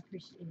 Okay, I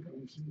appreciate it.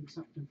 And if you need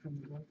something from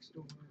the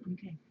drugstore,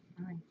 Okay,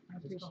 all right.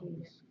 I just call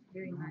appreciate it us.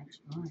 very much.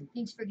 All right.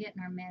 Thanks for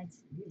getting our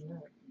meds. You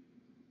bet.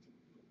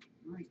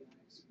 All right,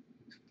 guys.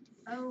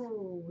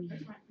 Oh,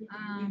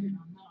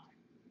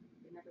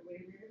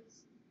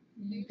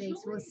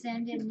 thanks. We'll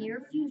send in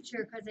near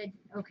future because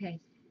okay.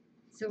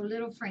 So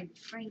Little Frank,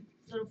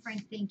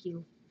 thank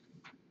you.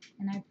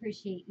 And I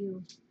appreciate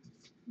you.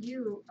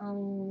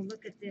 Oh,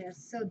 look at this.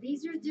 So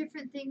these are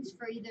different things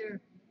for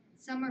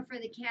some are for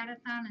the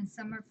catathon and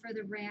some are for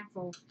the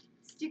raffle.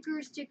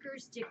 Stickers,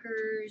 stickers,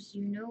 stickers.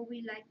 You know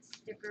we like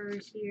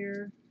stickers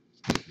here.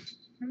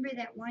 Remember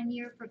that one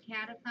year for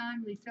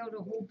catathon, we filled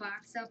a whole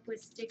box up with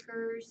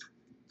stickers.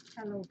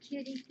 Hello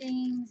Kitty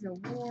things,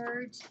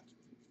 awards,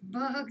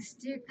 bug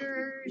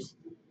stickers.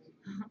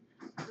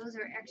 Those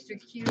are extra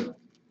cute.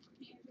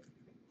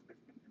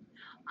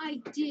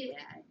 I did.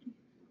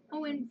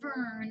 Oh, and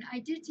Vern, I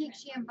did take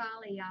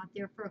Shambali out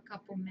there for a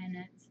couple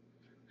minutes.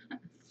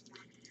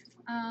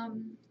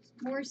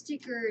 More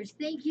stickers.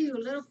 Thank you,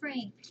 Little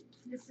Frank.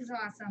 This is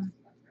awesome.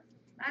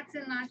 Lots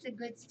and lots of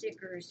good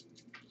stickers.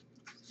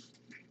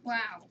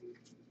 Wow.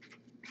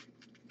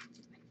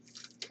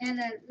 And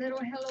a little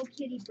Hello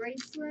Kitty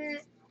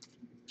bracelet.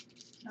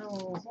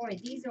 Oh boy,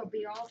 these will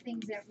be all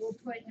things that we'll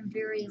put in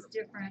various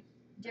different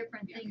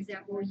things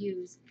that we'll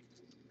use.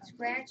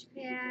 Scratch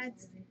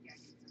pads.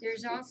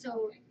 There's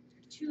also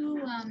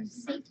two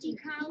safety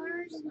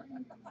collars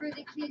for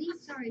the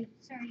kitties. Sorry,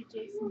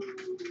 Jason.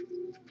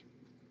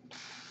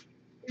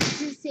 There's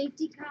two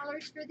safety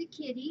collars for the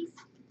kitties.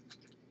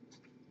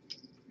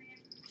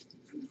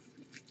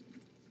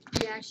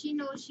 Yeah, she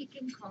knows she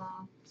can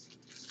call.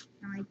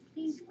 Now I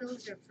think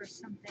those are for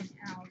something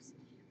else.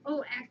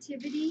 Oh,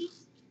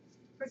 activities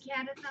for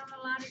catathon.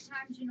 A lot of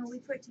times, we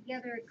put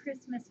together a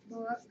Christmas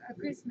book, a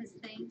Christmas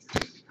thing.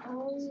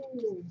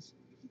 Oh,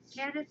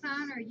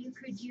 catathon, or you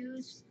could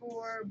use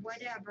for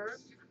whatever.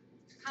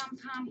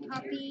 Pom-pom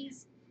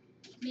puppies.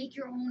 Make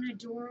your own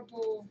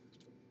adorable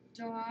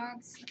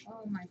dogs.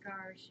 Oh my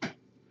gosh.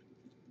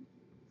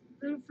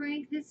 Little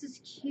Frank, this is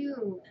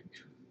cute.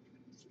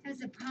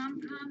 Has a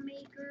pom-pom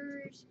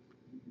makers.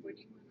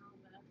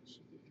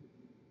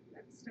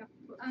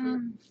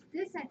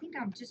 This I think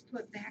I'll just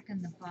put back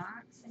in the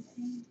box, I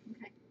think.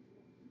 Okay.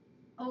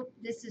 Oh,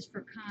 this is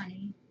for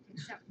Connie.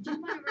 Except, do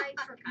you want to write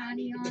for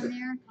Connie on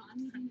there?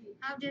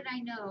 How did I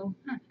know?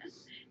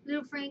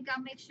 Little Frank,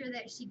 I'll make sure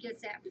that she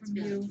gets that It's from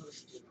got a you.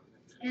 post-it on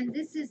it. And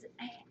this is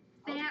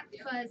Fat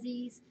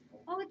Fuzzies.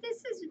 Oh,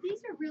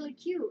 these are really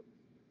cute.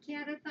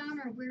 Catathon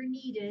or Where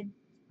Needed.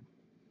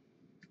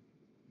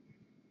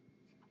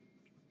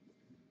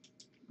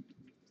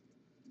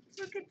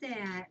 Look at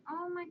that.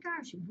 Oh my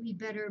gosh. We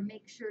better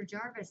make sure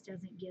Jarvis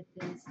doesn't get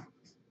this.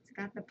 It's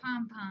got the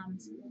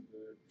pom-poms.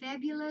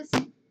 Fabulous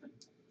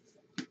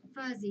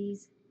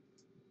Fuzzies.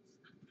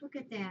 Look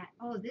at that.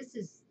 Oh, this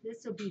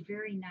will be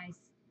very nice.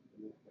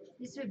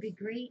 This would be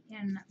great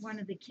in one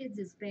of the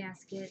kids'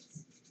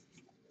 baskets.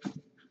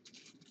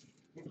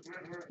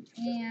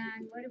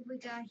 And what have we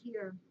got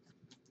here?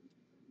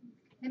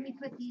 Let me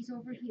put these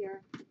over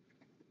here.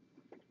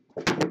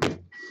 From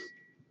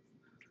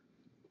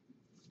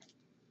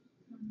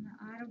the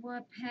Ottawa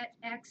Pet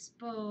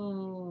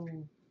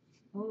Expo.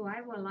 Oh,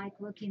 I will like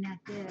looking at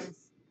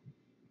this.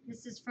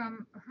 This is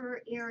from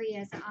her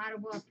area's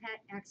Ottawa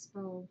Pet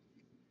Expo.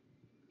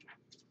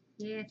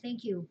 Yeah,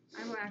 thank you.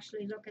 I will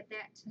actually look at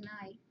that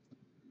tonight.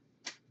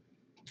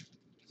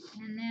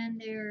 And then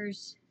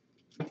there's,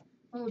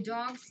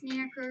 dog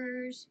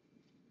snackers.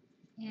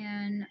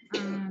 And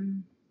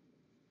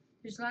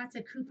there's lots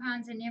of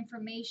coupons and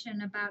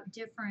information about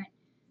different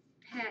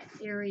pet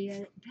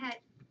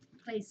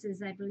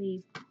places, I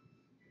believe.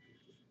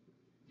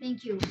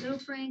 Thank you. Little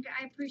Frank,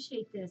 I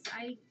appreciate this.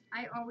 I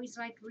always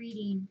like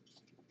reading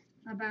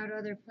about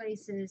other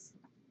places.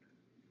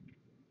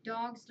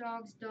 Dogs,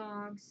 dogs,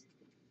 dogs.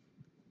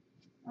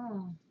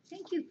 Oh,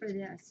 thank you for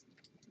this.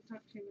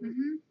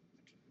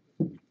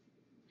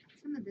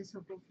 Some of this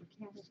will go for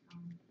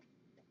Catathon.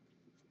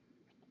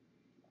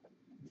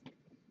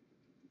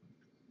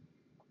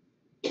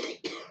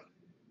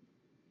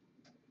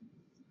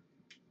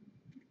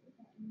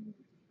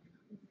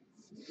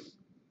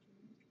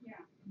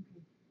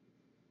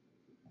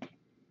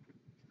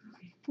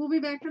 We'll be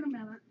back in a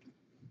minute.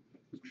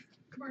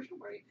 Commercial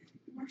break.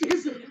 Cat,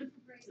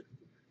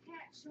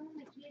 show him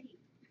the kitty.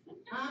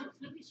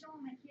 Maybe show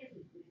him a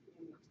kitty.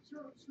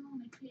 Show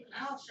him a kitty.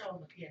 I'll show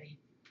him a kitty.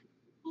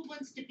 Who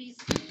wants to be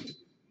seen? Do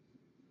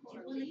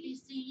you want to be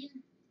seen?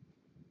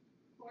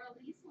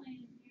 Coralie's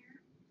laying here.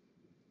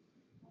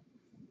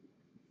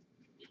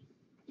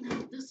 No,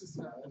 this is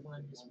not the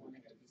one who's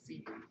wanting to be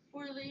seen.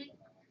 Orly,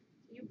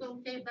 you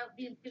okay about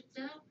being picked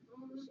up?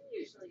 She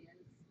usually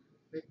is.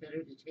 But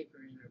better to take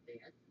her in her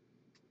bed.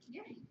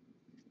 Yeah.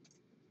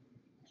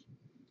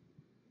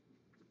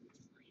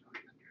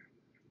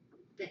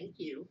 Thank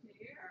you.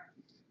 There.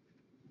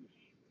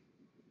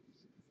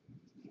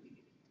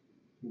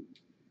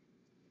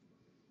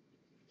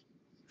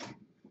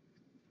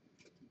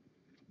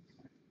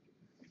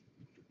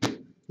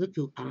 Look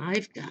who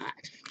I've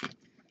got.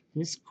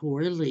 Miss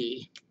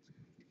Corley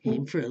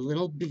came for a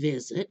little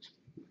visit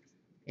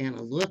and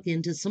a look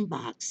into some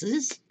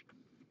boxes.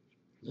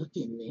 Look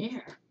in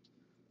there.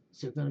 Is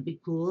there going to be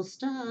cool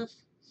stuff?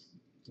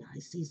 I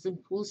see some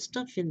cool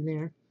stuff in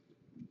there.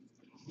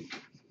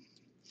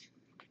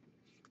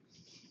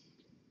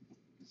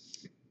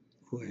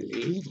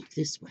 Corley, look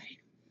this way.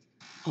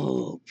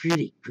 Oh,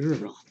 pretty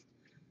girl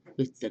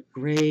with the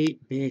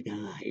great big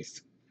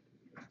eyes.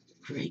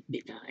 Great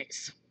big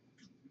eyes.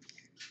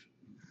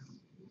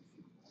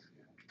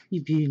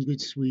 You being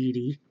good,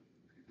 sweetie.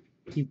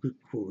 You good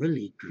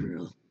Corley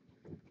girl.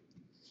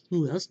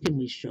 Who else can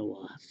we show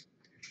off?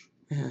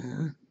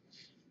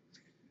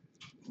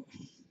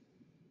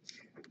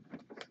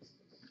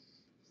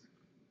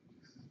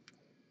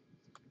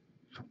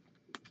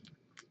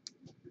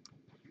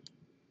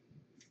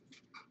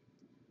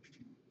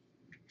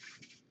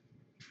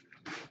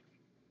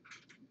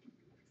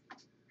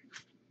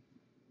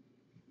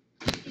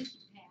 Thank you,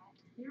 Pat.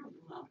 You're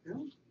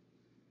welcome.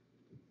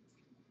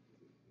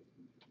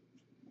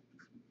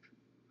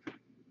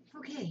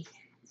 Okay.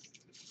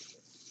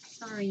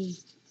 Sorry.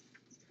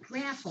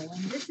 Raffle.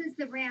 And this is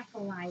the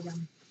raffle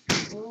item.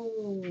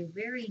 Oh,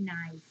 very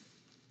nice.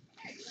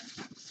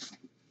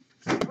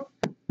 Oh.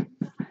 What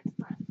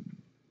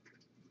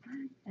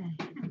the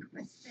heck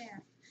was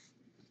that?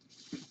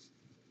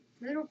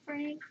 Little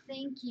Frank,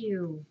 thank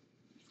you.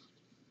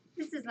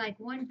 This is like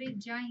one big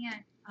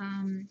giant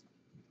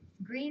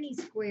granny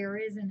square,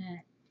 isn't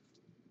it?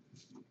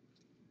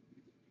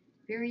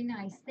 Very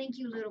nice. Thank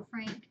you, Little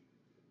Frank.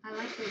 I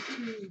like those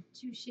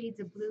two shades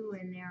of blue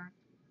in there.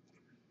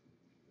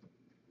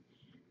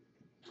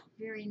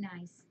 Very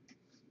nice.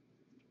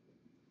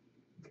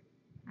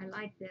 I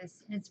like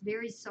this. It's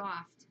very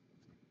soft.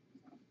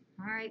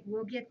 All right,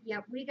 we'll get.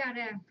 Yep, we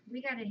gotta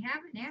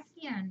have an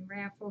Afghan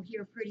raffle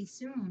here pretty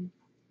soon.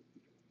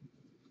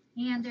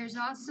 And there's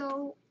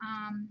also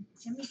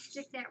let me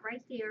stick that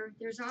right there.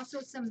 There's also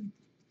some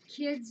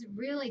kids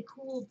really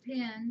cool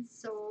pins,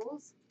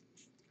 soles.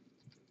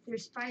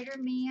 There's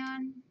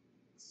Spider-Man,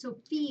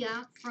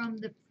 Sophia from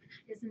the.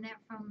 Is that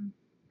from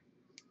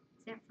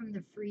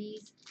the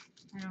Freeze?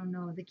 I don't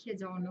know. The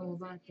kids all know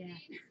about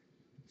that.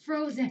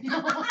 Frozen.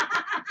 The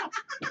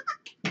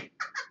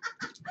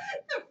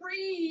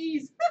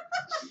freeze.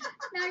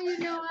 Now you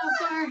know how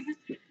far.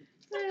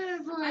 Oh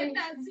boy. I've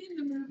not seen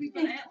the movie,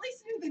 but I at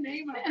least knew the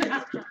name of it.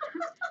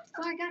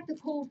 Well, I got the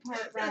cold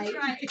part right. That's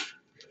right.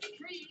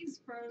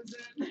 Freeze,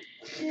 Frozen.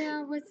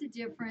 Yeah, what's the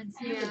difference?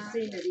 I Yeah. haven't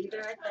seen it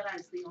either. I thought I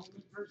was the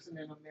only person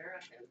in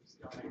America who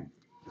still had.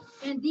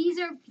 And these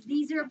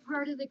are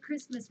part of the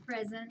Christmas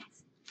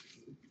presents.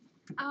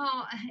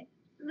 Oh,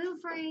 little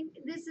Frank,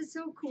 this is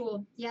so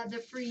cool. Yeah, the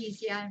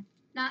freeze. Yeah,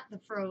 not the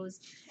froze.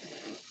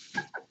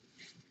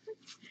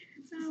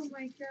 Oh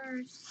my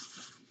gosh.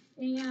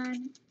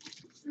 And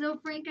little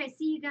Frank, I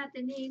see you got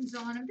the names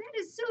on them. That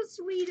is so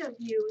sweet of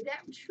you.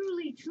 That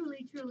truly,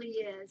 truly, truly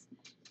is.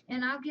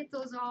 And I'll get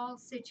those all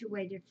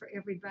situated for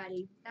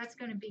everybody. That's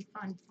going to be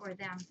fun for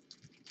them.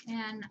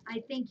 And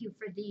I thank you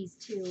for these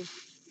too.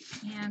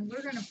 And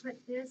we're going to put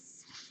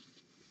this.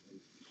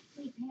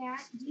 Hey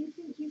Pat, do you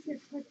think you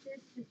could put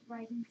this just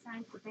right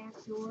inside the back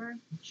door?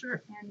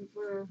 Sure. And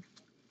we'll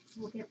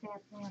get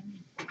that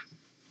then.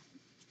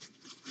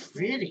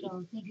 Pretty.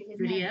 So, isn't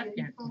Pretty that epic.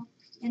 beautiful?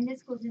 And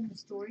this goes in the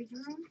storage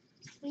room,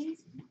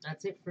 please.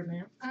 That's it for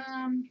now.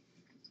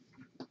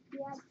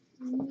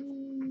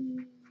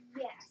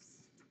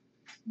 Yes,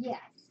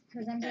 yes,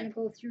 because I'm gonna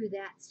go through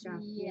that stuff.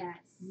 Yes.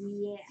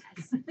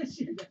 Yes.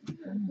 Kind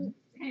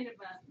of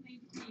a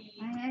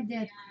thinking. I had to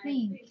Yeah,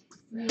 think. I think so.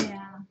 Yeah.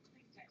 I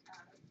think I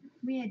got it.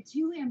 We had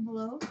 2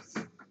 envelopes.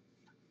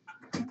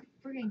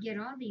 We're gonna get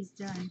all these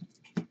done.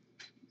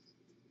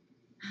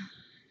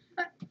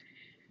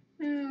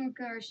 Oh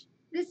gosh.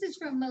 This is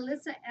from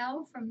Melissa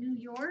L. from New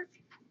York.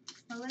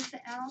 Melissa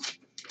L.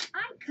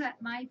 I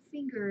cut my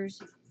fingers.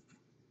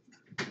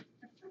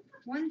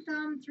 1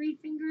 thumb, 3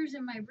 fingers,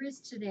 and my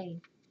wrist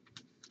today.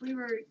 We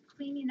were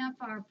cleaning up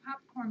our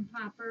popcorn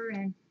popper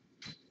and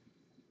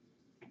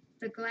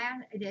the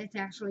glass, it's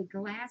actually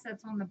glass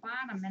that's on the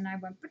bottom, and I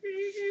went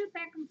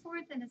back and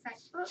forth, and it's like,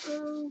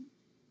 uh-oh,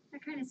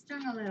 that kind of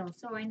stung a little,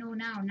 so I know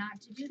now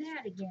not to do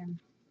that again.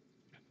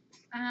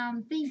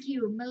 Thank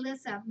you,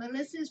 Melissa.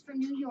 Melissa's from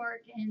New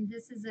York, and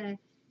this is a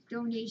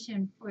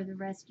donation for the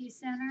rescue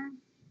center.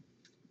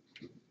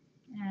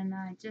 And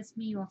just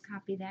me will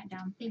copy that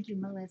down. Thank you,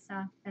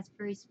 Melissa. That's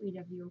very sweet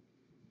of you.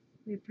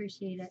 We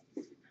appreciate it.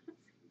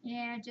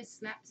 Yeah, just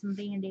slap some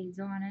Band-Aids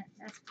on it.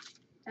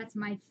 That's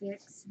my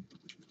fix.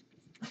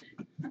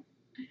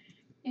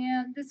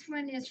 And this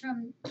one is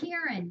from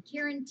Karen.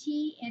 Karen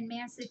T. in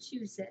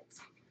Massachusetts.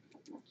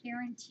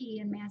 Karen T.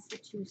 in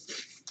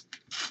Massachusetts.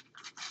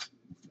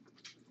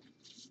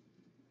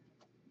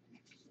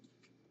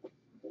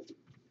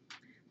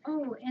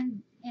 Oh,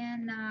 and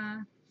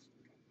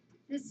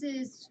this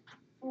is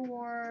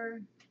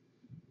for,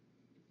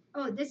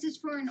 this is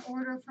for an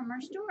order from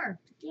our store.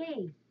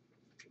 Yay.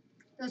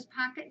 Those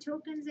pocket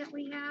tokens that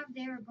we have,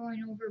 they are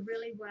going over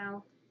really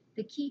well.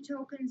 The key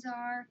tokens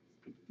are,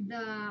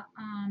 the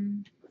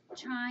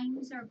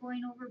chimes are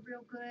going over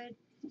real good.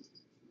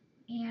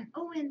 And,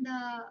 and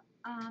the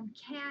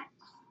cat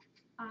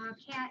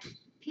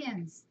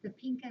pins, the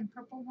pink and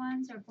purple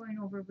ones are going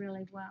over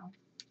really well.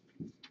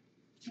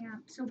 Yeah,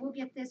 so we'll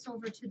get this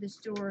over to the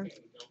store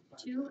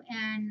too.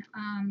 And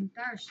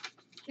gosh,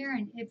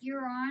 Karen, if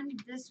you're on,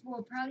 this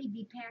will probably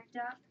be packed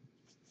up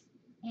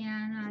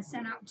and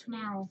sent out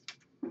tomorrow.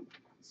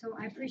 So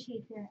I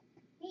appreciate that.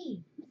 Hey,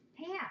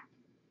 Pat,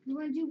 you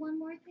want to do one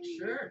more thing?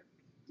 Sure.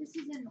 This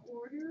is an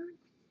order.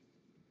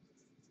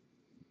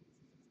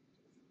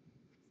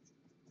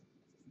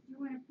 You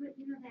want to put,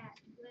 that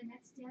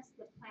Lynette's desk,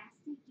 the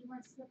plastic, you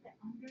want to slip it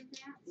under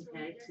that? So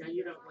Okay, it so doesn't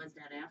you go don't on? want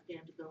that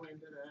Afghan to go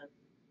into the,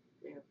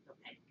 there,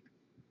 okay.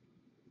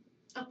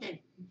 Okay.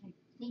 Okay,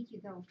 thank you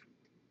though.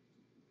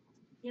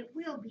 It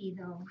will be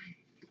though.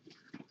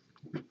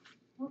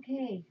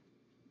 Okay.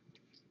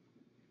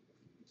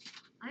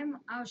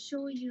 I'll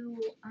show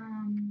you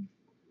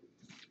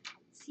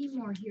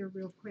Seymour here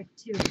real quick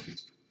too.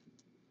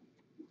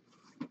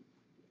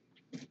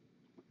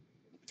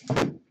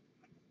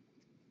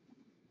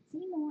 Seymour.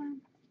 Seymour.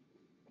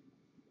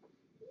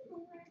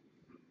 What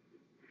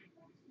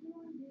do you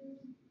want to do?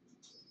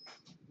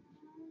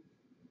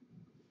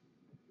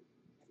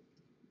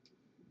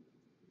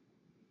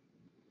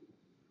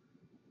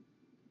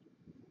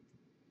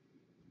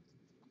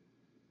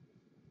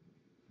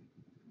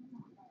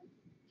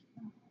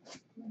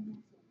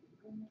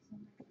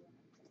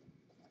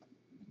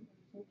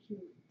 So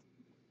cute.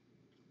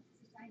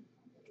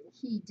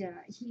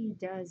 He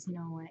does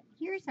know it.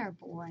 Here's our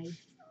boy.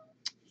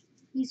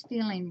 He's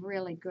feeling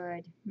really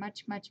good.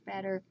 Much, much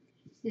better.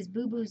 His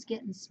boo-boo's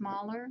getting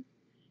smaller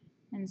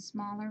and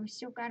smaller. We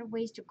still got a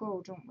ways to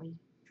go, don't we?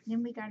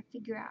 Then we got to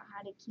figure out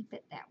how to keep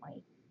it that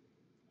way.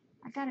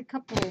 I got a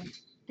couple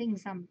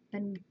things I've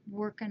been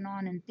working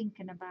on and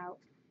thinking about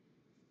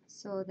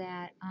so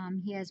that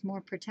he has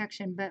more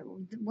protection. But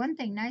one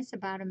thing nice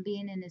about him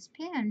being in his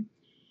pen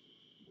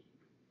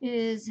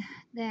is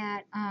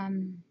that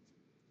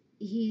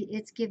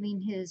it's giving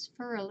his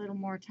fur a little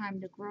more time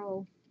to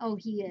grow. Oh,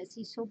 he is.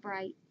 He's so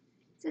bright.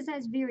 It says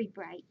that's very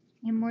bright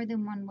in more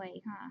than one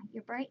way, huh?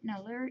 You're bright and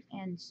alert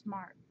and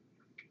smart.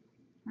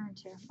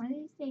 aren't you? One of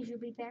these days you'll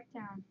be back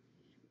down.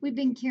 We've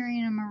been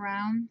carrying him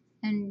around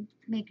and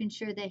making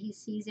sure that he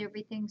sees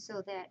everything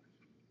so that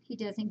he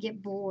doesn't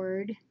get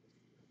bored,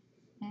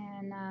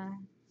 and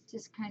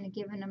just kind of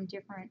giving him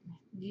different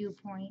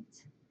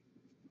viewpoints.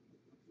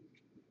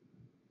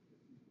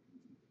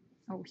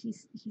 Oh,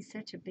 he's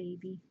such a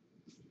baby.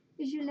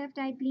 Is your left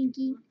eye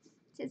blinky?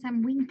 Says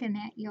I'm winking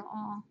at you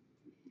all.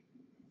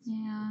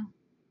 Yeah.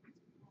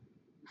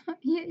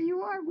 Yeah,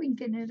 you are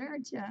winking it,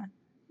 aren't you?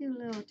 You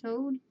little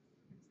toad.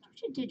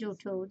 Don't you digital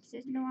toad?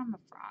 Says no, I'm a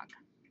frog.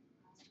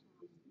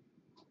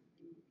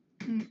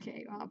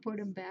 Okay, I'll put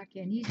him back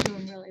in. He's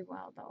doing really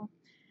well though.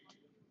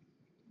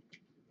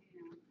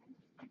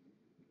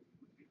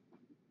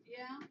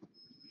 Yeah,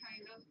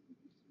 kind of.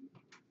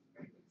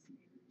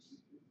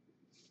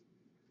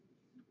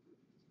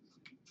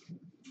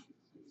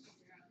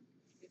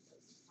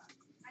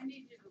 I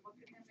need you to look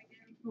at him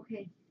again.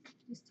 Okay,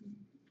 just a minute.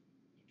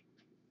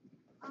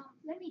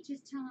 Let me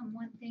just tell him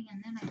one thing,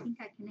 and then I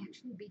think I can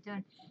actually be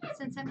done.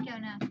 Since I'm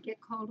gonna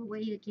get called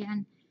away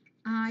again,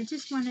 I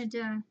just wanted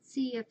to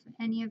see if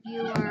any of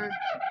you are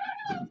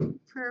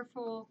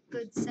prayerful,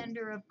 good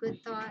sender of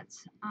good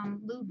thoughts.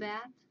 Lou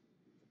Beth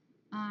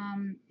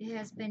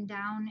has been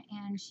down,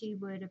 and she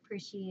would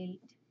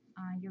appreciate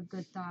your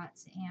good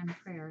thoughts and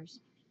prayers.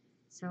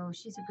 So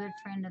she's a good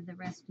friend of the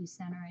rescue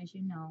center, as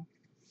you know.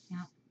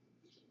 Yeah.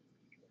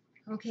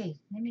 Okay,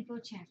 let me go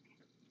check.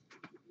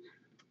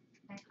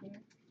 Back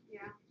there.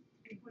 Yeah,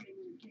 they put him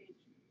in a cage.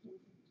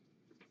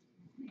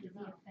 Is he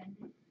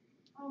offended?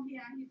 Oh,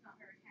 yeah, he's not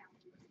very